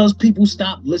because people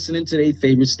stopped listening to their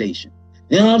favorite station.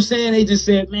 You know what I'm saying? They just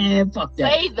said, man, fuck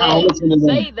that. Say that.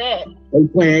 Say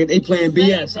that. They playing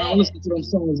BS. I don't listen to them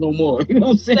songs no more. You know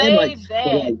what I'm saying? Say like, that.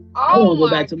 Like, oh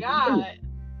my God.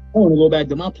 I want to go back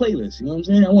to my playlist. You know what I'm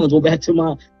saying? I want to go back to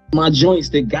my joints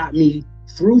that got me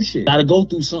through shit. Got to go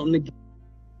through something to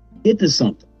get to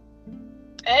something.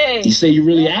 Hey. You say you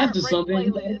really after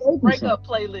something. Break up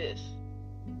playlist.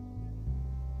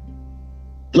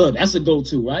 Look, that's a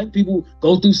go-to, right? People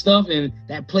go through stuff and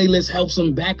that playlist helps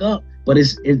them back up. But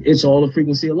it's all the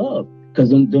frequency of love. Because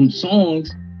them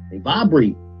songs, they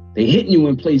vibrate. They hitting you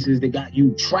in places that got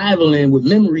you traveling with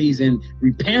memories and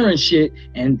repairing shit.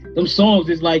 And them songs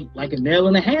is like a nail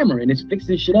in a hammer. And it's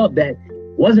fixing shit up that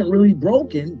wasn't really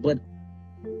broken, but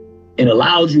it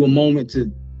allows you a moment to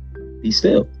be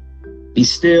still. Be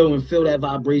still and feel that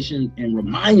vibration and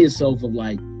remind yourself of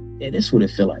like, yeah, this is what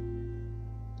it feel like.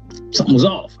 Something was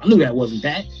off. I knew that wasn't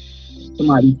that.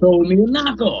 Somebody told me to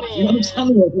knock off. You know what I'm saying? I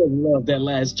knew I wasn't love that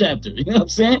last chapter. You know what I'm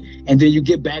saying? And then you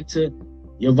get back to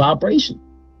your vibration.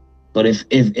 But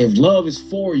if love is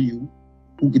for you,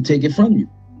 who can take it from you?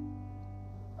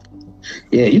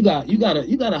 Yeah, you got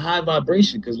a high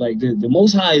vibration because like the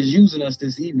Most High is using us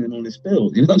this evening on this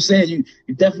build. You know what I'm saying?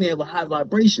 You definitely have a high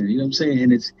vibration. You know what I'm saying?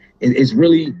 And it's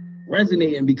really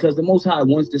resonating because the Most High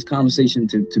wants this conversation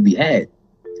to be had.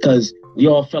 Because we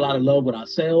all fell out of love with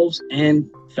ourselves and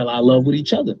fell out of love with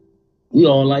each other. We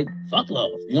all like, fuck love.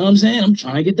 You know what I'm saying? I'm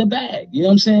trying to get the bag. You know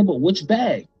what I'm saying? But which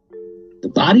bag? The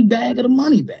body bag or the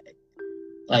money bag?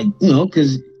 Like, you know,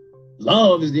 because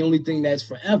love is the only thing that's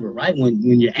forever, right? When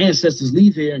your ancestors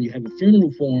leave here and you have a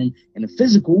funeral for them in the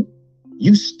physical,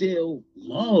 you still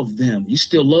love them. You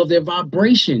still love their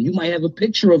vibration. You might have a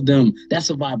picture of them.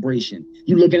 That's a vibration.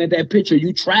 You looking at that picture,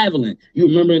 you traveling. You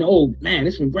remembering, oh, man,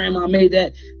 this when grandma made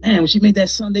that, man, when she made that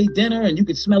Sunday dinner and you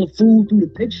could smell the food through the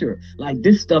picture. Like,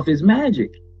 this stuff is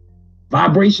magic.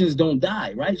 Vibrations don't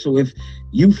die, right? So if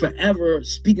you forever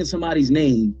speaking somebody's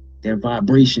name, their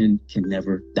vibration can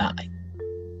never die.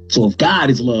 So if God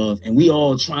is love and we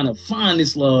all trying to find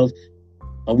this love,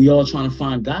 are we all trying to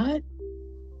find God?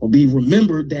 Or be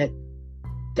remembered that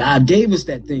God gave us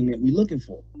that thing that we're looking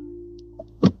for.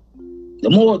 The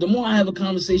more I have a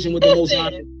conversation with the Most High,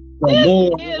 the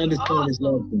more I understand this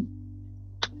love thing.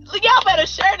 Y'all better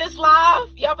share this live.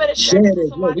 Y'all better share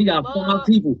this. Look, we got 5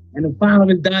 people, and the 5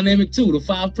 is dynamic too. The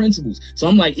 5 principles. So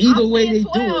I'm like, either way they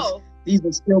 12. Do it, these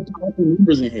are still powerful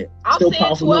numbers in here. I'm still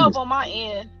seeing 12 numbers. On my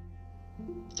end.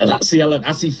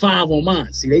 I see 5 on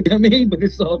mine. See, they what I mean, but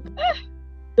it's all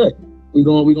good. We're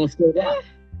gonna still that.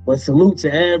 But salute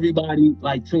to everybody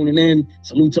like tuning in.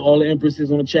 Salute to all the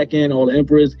empresses on the check-in, all the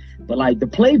emperors. But like the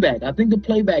playback, I think the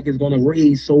playback is gonna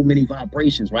raise so many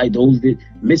vibrations, right? Those that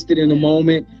missed it in the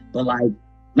moment, but like,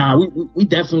 we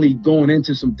definitely going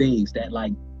into some things that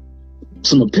like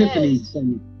some epiphanies,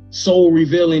 some soul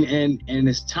revealing, and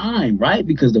it's time, right?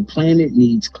 Because the planet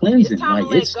needs cleansing. It's time to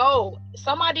let go.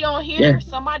 Somebody on here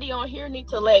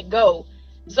needs to let go.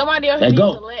 Somebody on here needs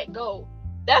to let go.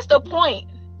 That's the point.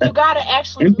 You gotta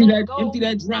actually empty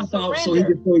that drop out so he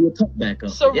can fill your cup back up.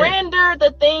 Surrender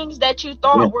the things that you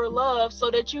thought were love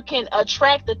so that you can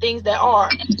attract the things that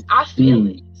are. I feel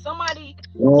it. Somebody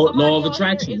law of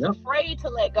attraction is afraid to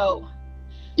let go.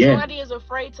 Yeah. Somebody is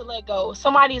afraid to let go.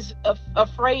 Somebody's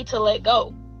afraid to let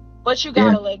go. But you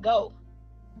gotta let go.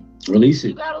 Release it.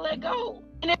 You gotta let go.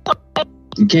 And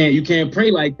you can't pray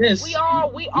like this. We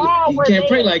all you can't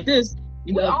pray like this.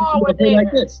 You gotta pray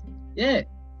like this. Yeah.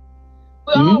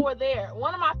 We all were there.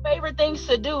 One of my favorite things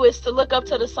to do is to look up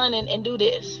to the sun and do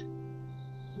this.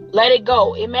 Let it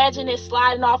go. Imagine it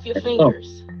sliding off your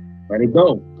fingers. Let it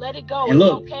go. Let it go. And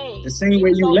look, okay. The same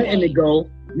way you letting it go,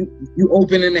 you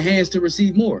opening the hands to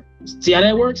receive more. See how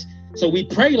that works? So we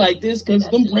pray like this because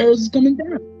them prayers is coming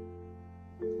down.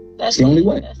 That's the only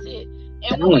way. That's it.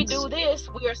 And when we do this,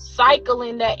 we are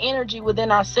cycling that energy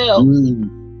within ourselves.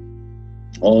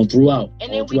 All throughout.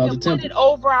 And then we can put it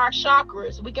over our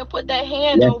chakras. We can put that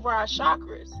hand over our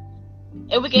chakras.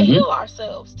 And we can heal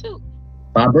ourselves too.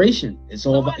 Vibration. It's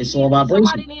all vibration.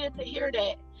 Somebody needed to hear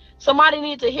that. Somebody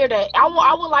needed to hear that.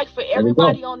 I would like for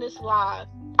everybody on this live.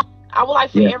 I would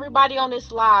like for everybody on this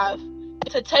live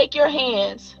to take your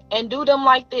hands and do them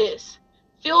like this.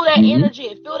 Feel that energy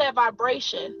and feel that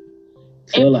vibration.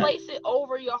 Place it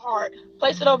over your heart.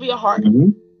 Place it over your heart.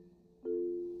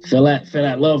 Feel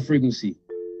that love frequency.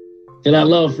 Feel that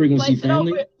love frequency,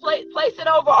 family. Place it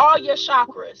over all your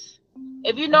chakras.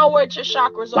 If you know where your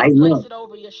chakras are, place it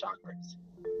over your chakras.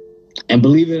 And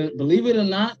believe it or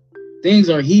not, things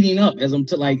are heating up as I'm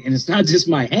and it's not just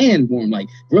my hand warm. Like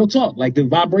real talk, like the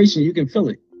vibration, you can feel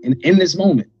it in this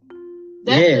moment.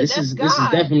 This is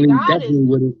definitely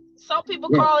what it. Some people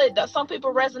call it. Some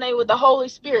people resonate with the Holy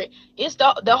Spirit. It's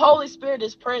the Holy Spirit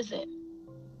is present.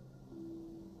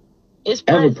 It's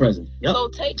present. Ever present. Yep. So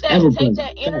take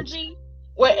that energy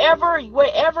wherever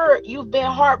you've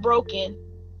been heartbroken,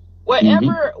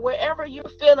 wherever you're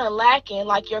feeling lacking,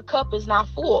 like your cup is not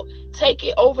full. Take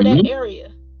it over that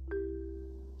area.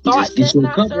 Thoughts that's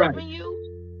not serving you.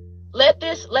 Let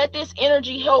this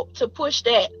energy help to push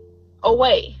that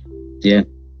away. Yeah.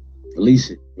 Release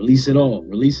it. Release it all.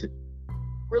 Release it.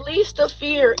 Release the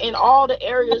fear in all the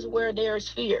areas where there's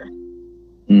fear.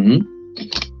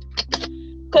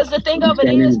 Because the thing of it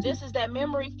is, this is that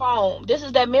memory foam. There's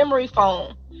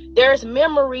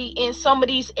memory in some of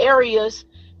these areas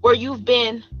where you've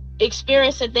been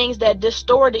experiencing things that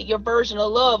distorted your version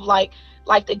of love, like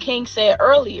the king said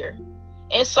earlier.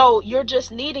 And so you're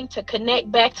just needing to connect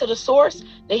back to the source,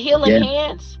 the healing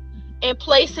hands, and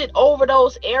place it over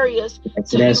those areas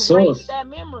to erase that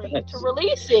memory, to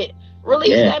release it.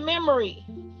 Release that memory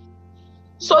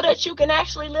so that you can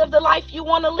actually live the life you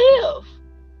want to live.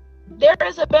 There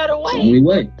is a better way. It's the only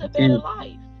way. It's a better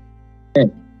life.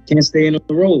 Can't stay in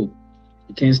the road.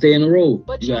 You can't stay in the road.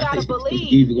 But you gotta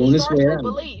believe. Either going this way or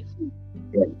belief.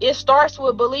 It starts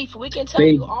with belief. We can tell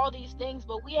you all these things,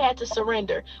 but we had to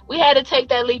surrender. We had to take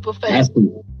that leap of faith.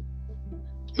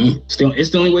 It's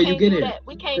the only way you get it.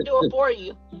 We can't do it for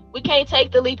you. We can't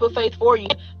take the leap of faith for you.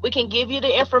 We can give you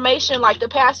the information, like the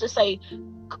pastor say,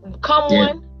 come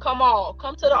on, come all,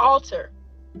 come to the altar.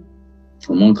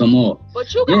 Come on, come on.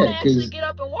 But you gotta actually get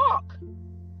up and walk.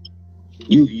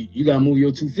 You gotta move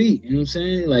your 2 feet. You know what I'm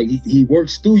saying? Like he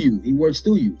works through you. He works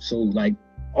through you. So like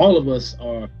all of us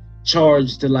are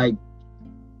charged to like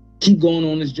keep going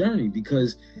on this journey,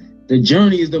 because the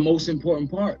journey is the most important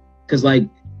part. Because like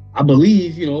I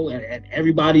believe, at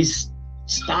everybody's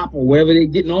stop or wherever they're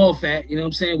getting off at, you know what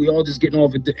I'm saying? We all just getting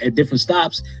off at different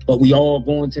stops, but we all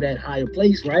going to that higher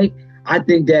place, right? I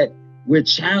think that we're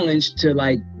challenged to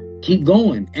like keep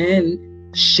going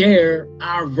and share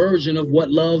our version of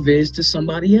what love is to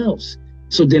somebody else,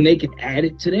 so then they can add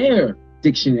it to their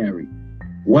dictionary.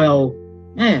 Well,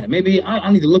 man, maybe I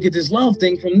need to look at this love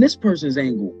thing from this person's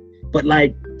angle. But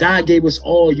like God gave us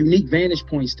all unique vantage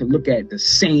points to look at the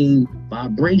same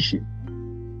vibration.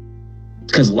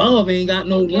 Because love ain't got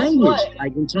no language. What?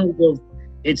 Like in terms of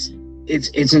it's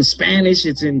in Spanish,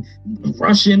 it's in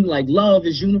Russian. Like love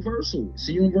is universal. It's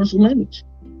a universal language.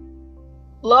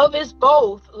 Love is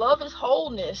both. Love is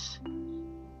wholeness.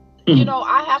 You know,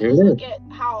 I have to look at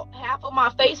how half of my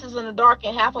face is in the dark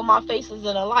and half of my face is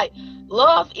in the light.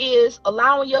 Love is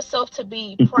allowing yourself to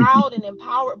be proud and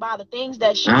empowered by the things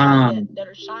that shine, that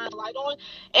are shining light on,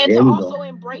 and to also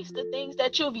embrace the things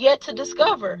that you've yet to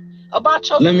discover about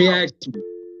yourself. Let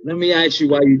me ask you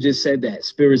why you just said that.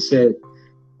 Spirit said,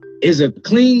 is a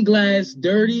clean glass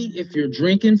dirty if you're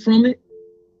drinking from it?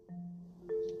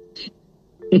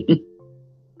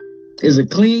 Is a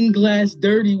clean glass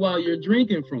dirty while you're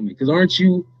drinking from it? Because aren't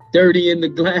you dirty in the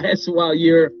glass while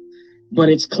but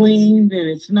it's clean and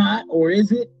it's not, or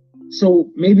is it? So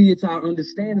maybe it's our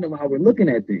understanding of how we're looking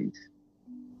at things.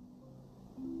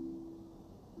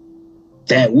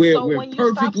 That we're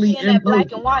perfectly stop seeing that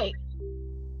black and white.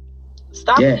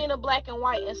 Stop seeing the black and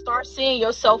white and start seeing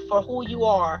yourself for who you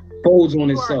are. Folds on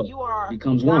itself. You are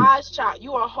becomes God's child.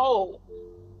 You are whole.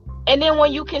 And then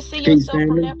when you can see yourself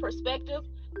from that perspective,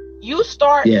 you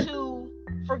start to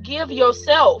forgive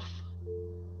yourself.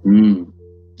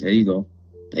 There you go.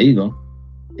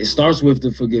 It starts with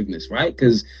the forgiveness, right?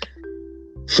 Because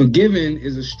forgiving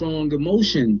is a strong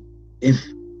emotion if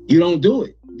you don't do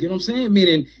it. You know what I'm saying?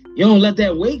 Meaning you don't let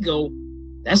that weight go.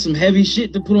 That's some heavy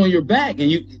shit to put on your back. And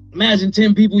you imagine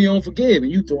 10 people you don't forgive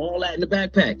and you throw all that in the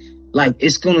backpack. Like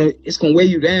it's gonna weigh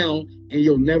you down and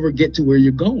you'll never get to where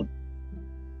you're going.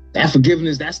 That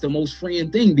forgiveness, that's the most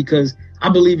freeing thing, because I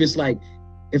believe it's like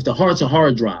if the heart's a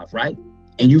hard drive, right?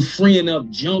 And you freeing up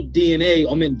junk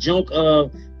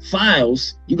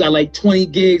files, you got like 20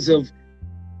 gigs of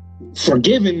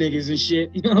forgiving niggas and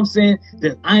shit. You know what I'm saying?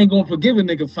 That I ain't gonna forgive a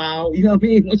nigga file. You know what I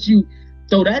mean? Once you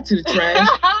throw that to the trash,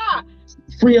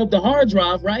 free up the hard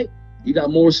drive, right? You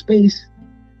got more space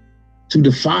to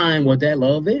define what that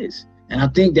love is. And I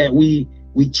think that we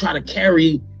try to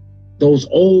carry those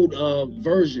old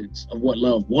versions of what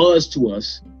love was to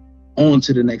us on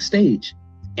to the next stage.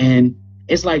 And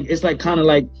it's like kind of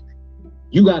like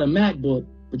you got a MacBook,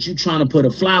 but you trying to put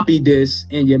a floppy disk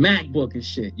in your MacBook and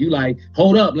shit. You like,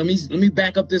 hold up, let me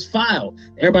back up this file.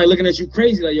 Everybody looking at you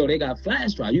crazy like, yo, they got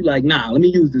flash drive. You like, nah, let me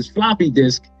use this floppy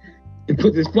disk and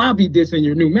put this floppy disk in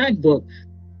your new MacBook.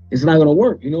 It's not gonna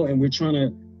work, you know. And we're trying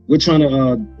to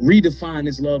redefine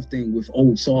this love thing with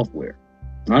old software,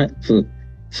 right?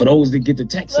 For those that get the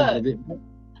tech side of it.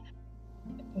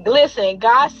 Listen,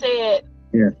 God said,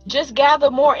 just gather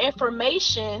more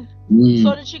information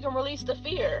so that you can release the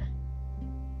fear.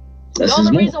 The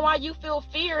only reason why you feel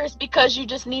fear is because you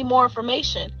just need more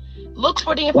information. Look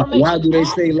for the information. Why do they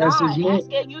say less is more?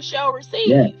 Ask and you shall receive.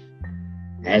 Yeah.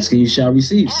 Ask and you shall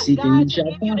receive. Seek and you shall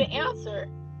find. Give you the answer.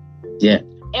 Yeah.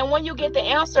 And when you get the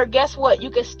answer, guess what? You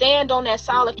can stand on that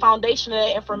solid foundation of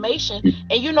that information,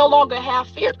 and you no longer have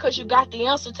fear because you got the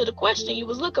answer to the question you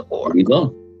was looking for. There you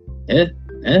go. Yeah.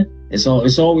 It's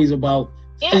always about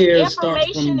fear.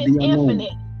 Information is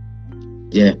infinite.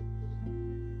 Yeah.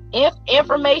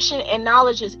 Information and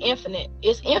knowledge is infinite.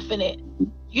 It's infinite.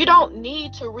 You don't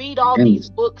need to read all these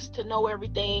books to know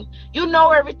everything. You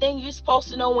know everything you're supposed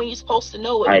to know when you're supposed to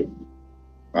know it.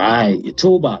 Right. Your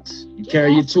toolbox. You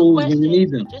carry your tools when you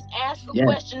need them. Just ask the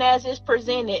question as it's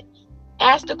presented.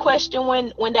 Ask the question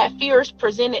when that fear is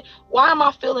presented. Why am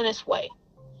I feeling this way?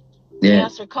 The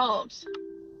answer comes.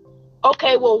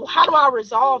 Okay, well, how do I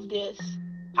resolve this?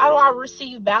 How do I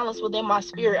receive balance within my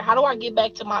spirit? How do I get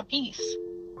back to my peace?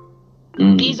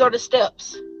 These are the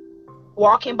steps.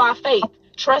 Walking by faith.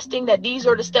 Trusting that these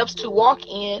are the steps to walk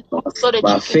in so that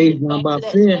you can get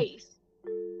back to that space.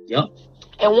 Yep.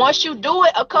 And once you do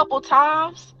it a couple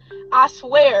times, I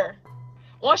swear,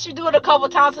 once you do it a couple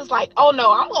times, it's like, oh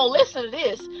no, I'm going to listen to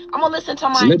this. I'm going to listen to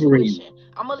my intuition.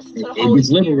 I'm going to listen to the Holy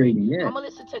Spirit. I'm going to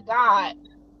listen to God.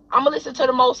 I'm going to listen to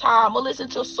the Most High. I'm going to listen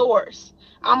to Source.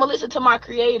 I'm going to listen to my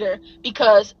Creator,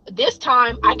 because this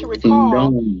time I can recall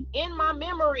in my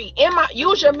memory,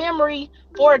 use your memory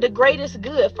for the greatest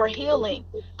good, for healing.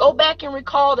 Go back and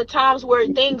recall the times where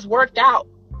things worked out.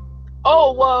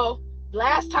 Oh, well,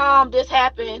 last time this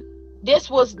happened, this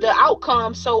was the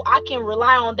outcome, so I can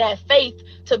rely on that faith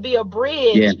to be a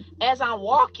bridge as I'm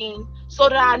walking, so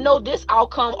that I know this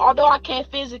outcome, although I can't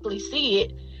physically see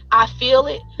it, I feel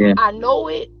it, I know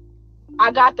it, I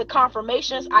got the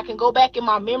confirmations. I can go back in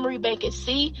my memory bank and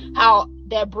see how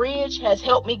that bridge has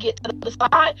helped me get to the other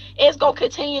side, and it's going to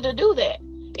continue to do that.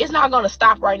 It's not going to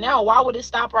stop right now. Why would it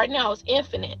stop right now? It's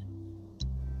infinite.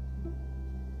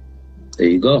 There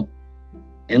you go.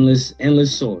 Endless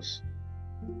source.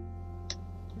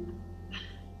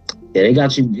 Yeah, they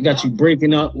got you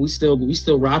breaking up. We still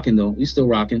rocking though. We still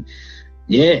rocking.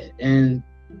 Yeah, and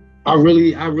I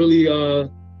really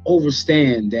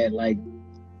understand that, like,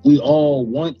 we all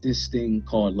want this thing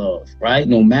called love, right?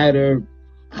 No matter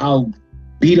how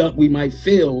beat up we might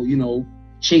feel,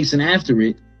 chasing after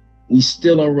it, we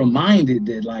still are reminded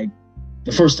that, like,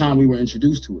 the first time we were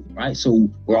introduced to it, right? So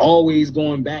we're always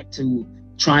going back to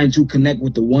trying to connect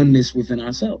with the oneness within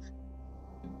ourselves.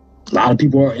 A lot of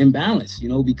people are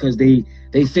imbalanced, because they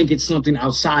think it's something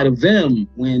outside of them,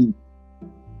 when,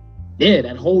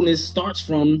 that wholeness starts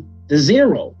from the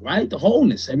zero, right? The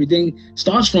wholeness, everything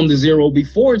starts from the zero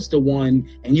before it's the one,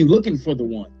 and you looking for the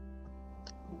one,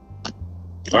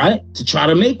 right? To try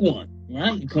to make one,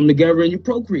 right? You come together and you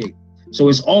procreate. So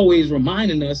it's always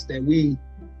reminding us that we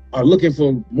are looking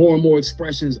for more and more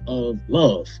expressions of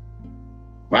love,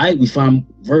 right? We find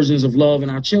versions of love in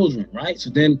our children, right? So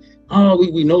then,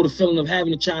 we know the feeling of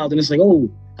having a child, and it's like, oh,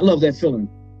 I love that feeling.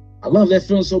 I love that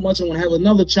feeling so much, I want to have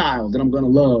another child that I'm going to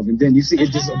love. And then you see,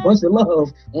 it's just a bunch of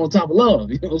love on top of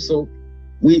love, So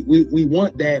we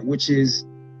want that which is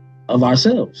of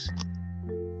ourselves.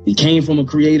 We came from a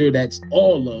creator that's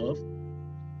all love.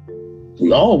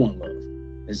 We all want love.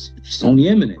 It's only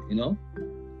imminent,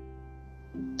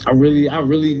 I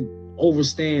really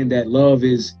understand that love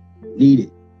is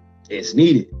needed. It's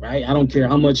needed, right? I don't care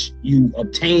how much you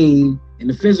obtain in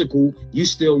the physical, you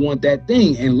still want that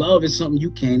thing. And love is something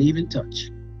you can't even touch.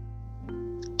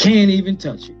 Can't even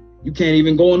touch it. You can't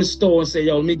even go in the store and say,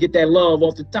 yo, let me get that love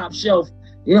off the top shelf.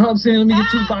 You know what I'm saying? Let me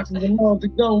get 2 boxes of love to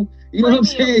go. You know what I'm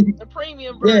saying? The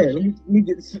premium version. Yeah, let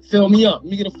me fill me up. Let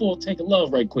me get a full tank of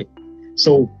love right quick.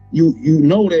 So you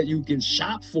know that you can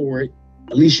shop for it.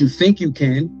 At least you think you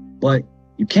can, but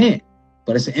you can't.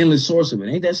 But it's an endless source of it.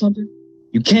 Ain't that something?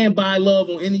 You can't buy love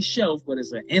on any shelf, but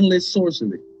it's an endless source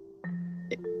of it.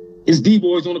 It's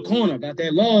D-Boys on the corner. Got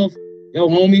that love. Yo,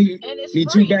 homie, need free.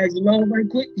 2 bags of love right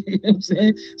quick. You know what I'm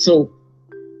saying? So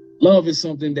love is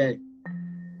something that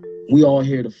we all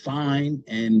here to find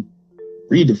and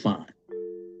redefine.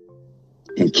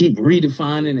 And keep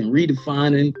redefining and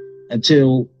redefining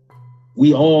until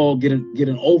we all get an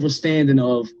overstanding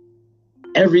of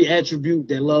every attribute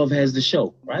that love has to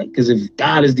show, right? Because if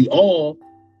God is the all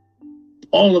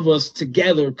of us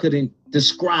together couldn't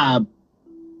describe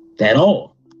that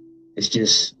all. It's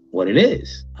just what it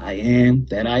is. I am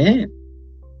that I am.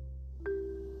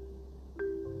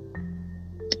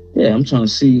 Yeah, I'm trying to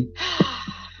see.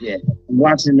 Yeah, I'm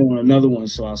watching on another one,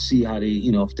 so I'll see how they,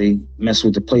 if they mess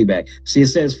with the playback. See, it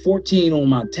says 14 on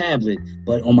my tablet,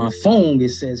 but on my phone it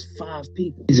says 5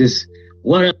 people. It's just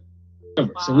whatever. Wow.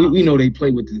 So we know they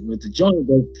play with the joint,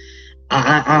 but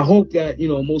I hope that,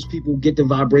 most people get the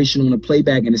vibration on the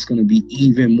playback, and it's going to be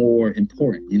even more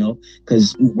important,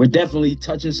 because we're definitely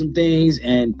touching some things,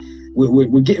 and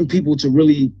we're getting people to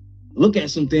really look at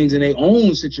some things in their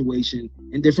own situation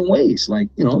in different ways. Like,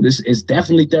 this is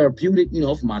definitely therapeutic,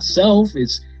 for myself.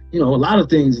 It's, a lot of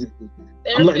things.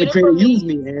 I'm letting the creator use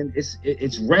me, and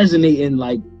it's resonating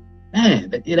like, man,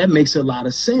 that makes a lot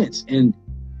of sense. And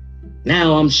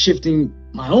now I'm shifting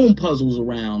my own puzzles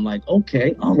around, like,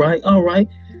 okay, all right.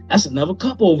 That's another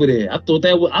cup over there. I thought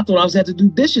I was had to do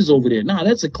dishes over there. Nah,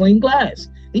 that's a clean glass.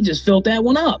 He just filled that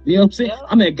one up. You know what I'm saying? Yeah.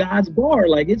 I'm at God's bar.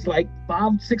 Like, it's like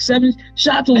 5, 6, 7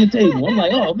 shots on the table. I'm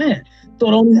like, oh man,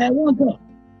 thought I only had 1 cup.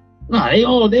 Nah, they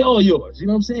all yours. You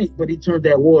know what I'm saying? But he turned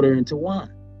that water into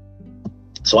wine,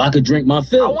 so I could drink my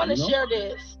fill. I want to share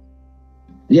this.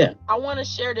 Yeah. I want to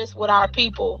share this with our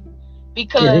people,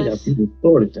 because they got people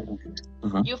sorted down here.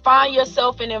 You find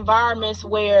yourself in environments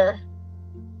where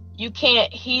you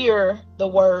can't hear the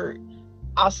word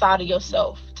outside of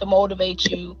yourself to motivate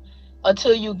you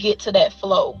until you get to that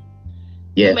flow.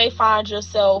 Yeah. You may find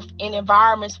yourself in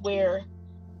environments where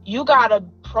you got to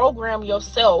program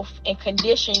yourself and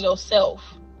condition yourself.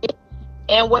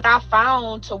 And what I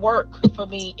found to work for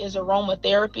me is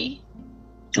aromatherapy,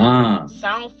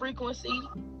 sound frequency,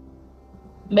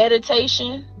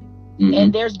 meditation. Mm-hmm.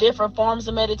 And there's different forms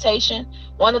of meditation.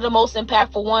 One of the most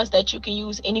impactful ones that you can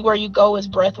use anywhere you go is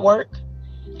breath work.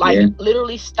 Like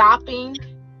literally stopping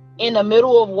in the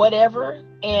middle of whatever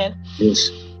and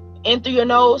in through your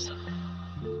nose,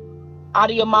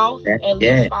 out of your mouth at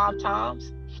least 5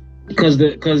 times. Because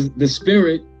the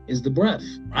spirit is the breath,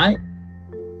 right?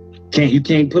 You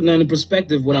can't put nothing in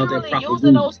perspective without literally that proper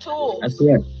using those tools. That's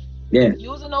correct. Yeah.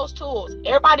 Using those tools.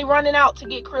 Everybody running out to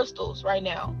get crystals right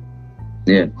now.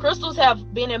 Yeah. Crystals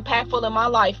have been impactful in my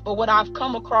life, but what I've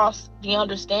come across the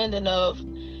understanding of,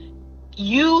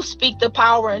 you speak the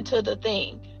power into the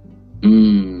thing.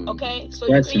 Okay? So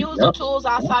you can use the tools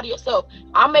outside of yourself.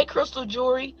 I make crystal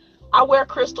jewelry. I wear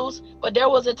crystals, but there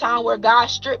was a time where God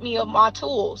stripped me of my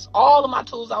tools. All of my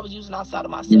tools I was using outside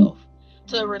of myself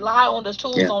to rely on the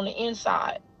tools on the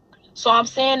inside. So I'm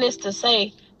saying this to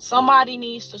say somebody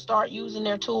needs to start using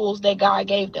their tools that God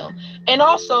gave them. And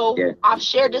also, I've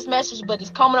shared this message, but it's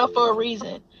coming up for a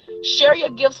reason. Share your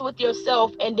gifts with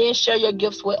yourself and then share your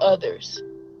gifts with others.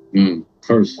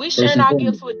 First, we sharing our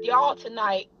gifts with y'all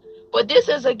tonight, but this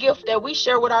is a gift that we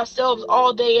share with ourselves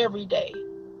all day, every day.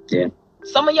 Yeah.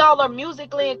 Some of y'all are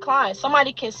musically inclined.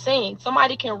 Somebody can sing.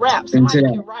 Somebody can rap. Somebody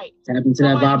can write. Tap into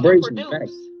that vibration.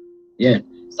 Yeah.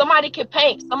 Somebody can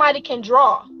paint. Somebody can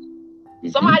draw.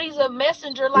 Somebody's a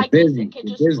messenger like this and can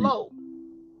just flow.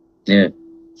 Yeah.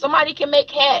 Somebody can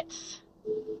make hats.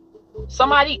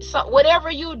 Whatever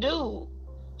you do,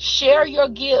 share your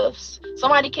gifts.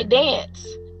 Somebody can dance.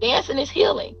 Dancing is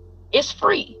healing. It's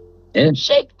free. Yeah.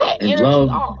 Shake that energy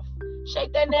off.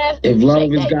 Shake that nasty. If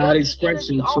love is God's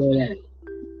expression, share that.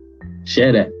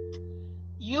 Share that.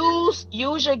 Use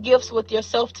your gifts with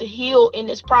yourself to heal in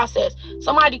this process.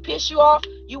 Somebody piss you off,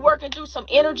 you working through some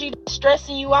energy that's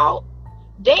stressing you out.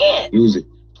 Dance. Use it.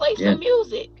 Play some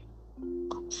music.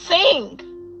 Sing.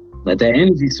 Let that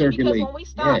energy circulate. Because when we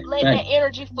stop letting that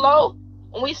energy flow,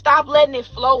 when we stop letting it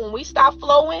flow, when we stop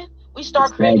flowing, we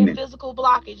start creating physical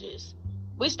blockages.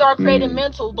 We start creating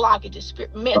mental blockages,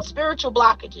 spiritual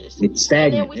blockages. It's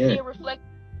stagnant. And then we see it reflect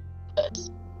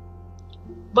us.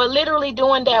 But literally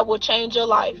doing that will change your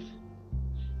life.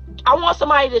 I want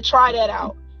somebody to try that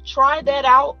out. Try that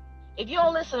out. If you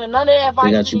don't listen to none of that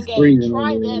advice we gave,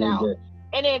 try that out.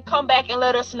 And then come back and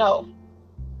let us know.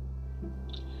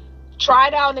 Try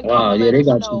it out and come and let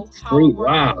us know how it works.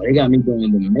 Wow, they got me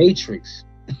doing the Matrix.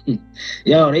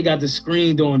 Yo, they got the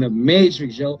screen doing the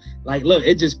Matrix, yo. Like, look,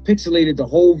 it just pixelated the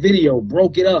whole video,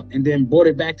 broke it up, and then brought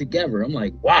it back together. I'm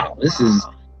like, wow, this is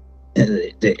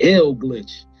the ill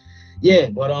glitch. Yeah,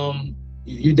 but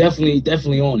you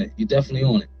definitely on it. You're definitely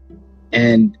on it.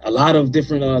 And a lot of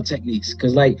different techniques.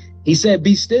 Cause like he said,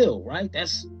 be still, right?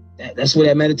 That's where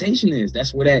that meditation is.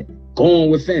 That's where that going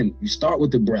within. You start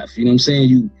with the breath. You know what I'm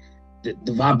saying?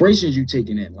 The vibrations you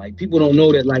taking in. Like people don't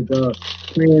know that like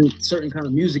playing certain kind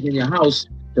of music in your house,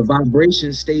 the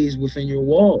vibration stays within your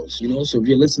walls, you know? So if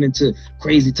you're listening to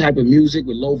crazy type of music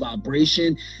with low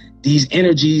vibration, these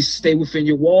energies stay within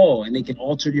your wall and they can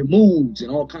alter your moods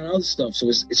and all kind of other stuff. So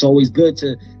it's always good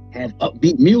to have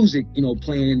upbeat music, you know,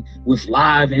 playing with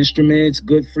live instruments,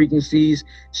 good frequencies.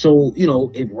 So, you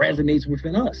know, it resonates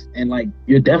within us. And like,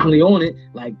 you're definitely on it.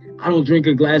 Like, I don't drink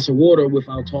a glass of water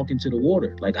without talking to the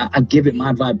water. Like I give it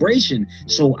my vibration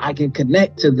so I can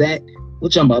connect to that,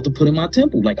 which I'm about to put in my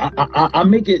temple. Like I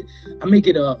make it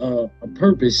a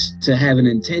purpose to have an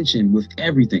intention with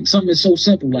everything. Something so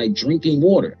simple like drinking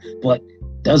water, but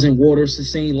doesn't water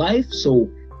sustain life? So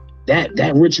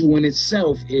that ritual in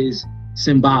itself is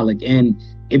symbolic and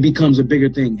it becomes a bigger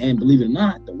thing. And believe it or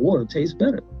not, the water tastes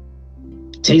better.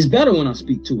 It tastes better when I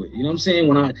speak to it. You know what I'm saying?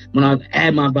 When I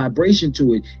add my vibration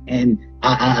to it and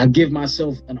I give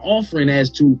myself an offering as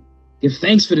to give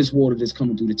thanks for this water that's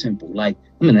coming through the temple. Like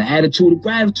I'm in an attitude of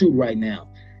gratitude right now.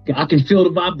 I can feel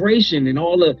the vibration and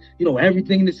all the, you know,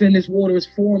 everything that's in this water is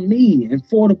for me and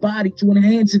for the body to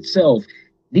enhance itself.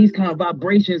 These kind of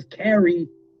vibrations carry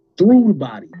through the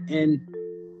body. And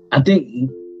I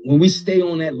think when we stay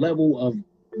on that level of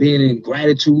being in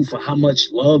gratitude for how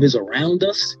much love is around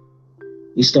us,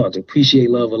 we start to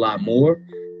appreciate love a lot more.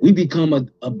 We become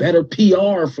a better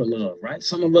PR for love, right?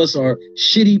 Some of us are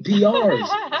shitty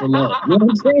PRs for love. You know what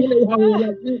I'm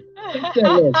saying? Take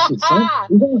that love shit, son.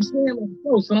 You know what I'm saying? Like,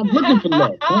 no, son, I'm looking for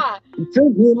love. Huh? You feel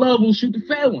good love will shoot the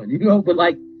fat one, you know? But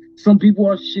like, some people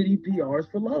are shitty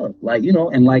PRs for love. Like, you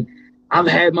know, and like, I've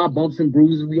had my bumps and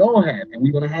bruises, we all have, and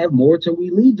we're going to have more till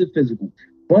we leave the physical.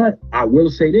 But I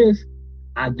will say this,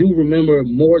 I do remember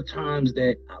more times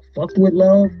that I fucked with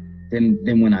love than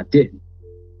when I didn't.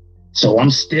 So I'm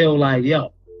still like,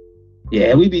 yo,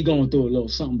 yeah, we be going through a little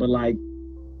something, but like,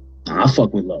 I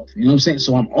fuck with love. You know what I'm saying?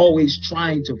 So I'm always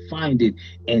trying to find it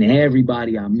in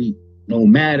everybody I meet, no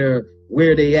matter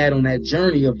where they at on that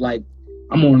journey of like,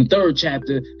 I'm on the 3rd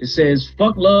chapter that says,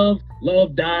 fuck love,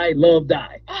 love die, love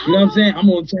die. You know what I'm saying? I'm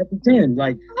on chapter 10.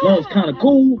 Like, love's kind of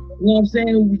cool. You know what I'm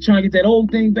saying? We trying to get that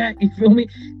old thing back. You feel me?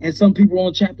 And some people are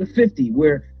on chapter 50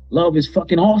 where love is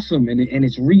fucking awesome and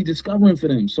it's rediscovering for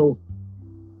them. So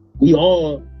we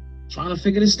all trying to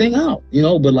figure this thing out, you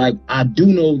know? But like, I do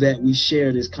know that we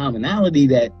share this commonality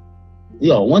that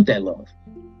we all want that love.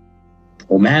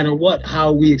 No matter what,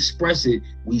 how we express it,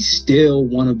 we still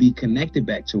want to be connected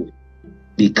back to it.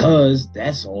 Because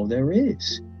that's all there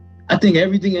is. I think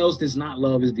everything else that's not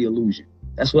love is the illusion.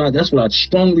 That's what I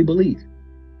strongly believe.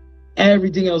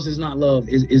 Everything else is not love,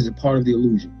 is a part of the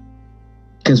illusion.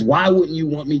 Because why wouldn't you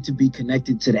want me to be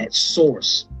connected to that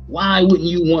source? Why wouldn't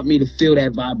you want me to feel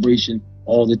that vibration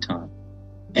all the time?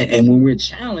 And when we're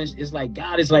challenged, it's like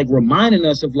God is like reminding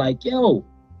us of like, yo,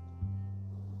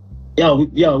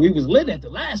 we was lit at the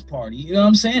last party. You know what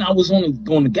I'm saying? I was on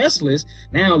the guest list.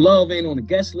 Now love ain't on the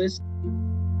guest list.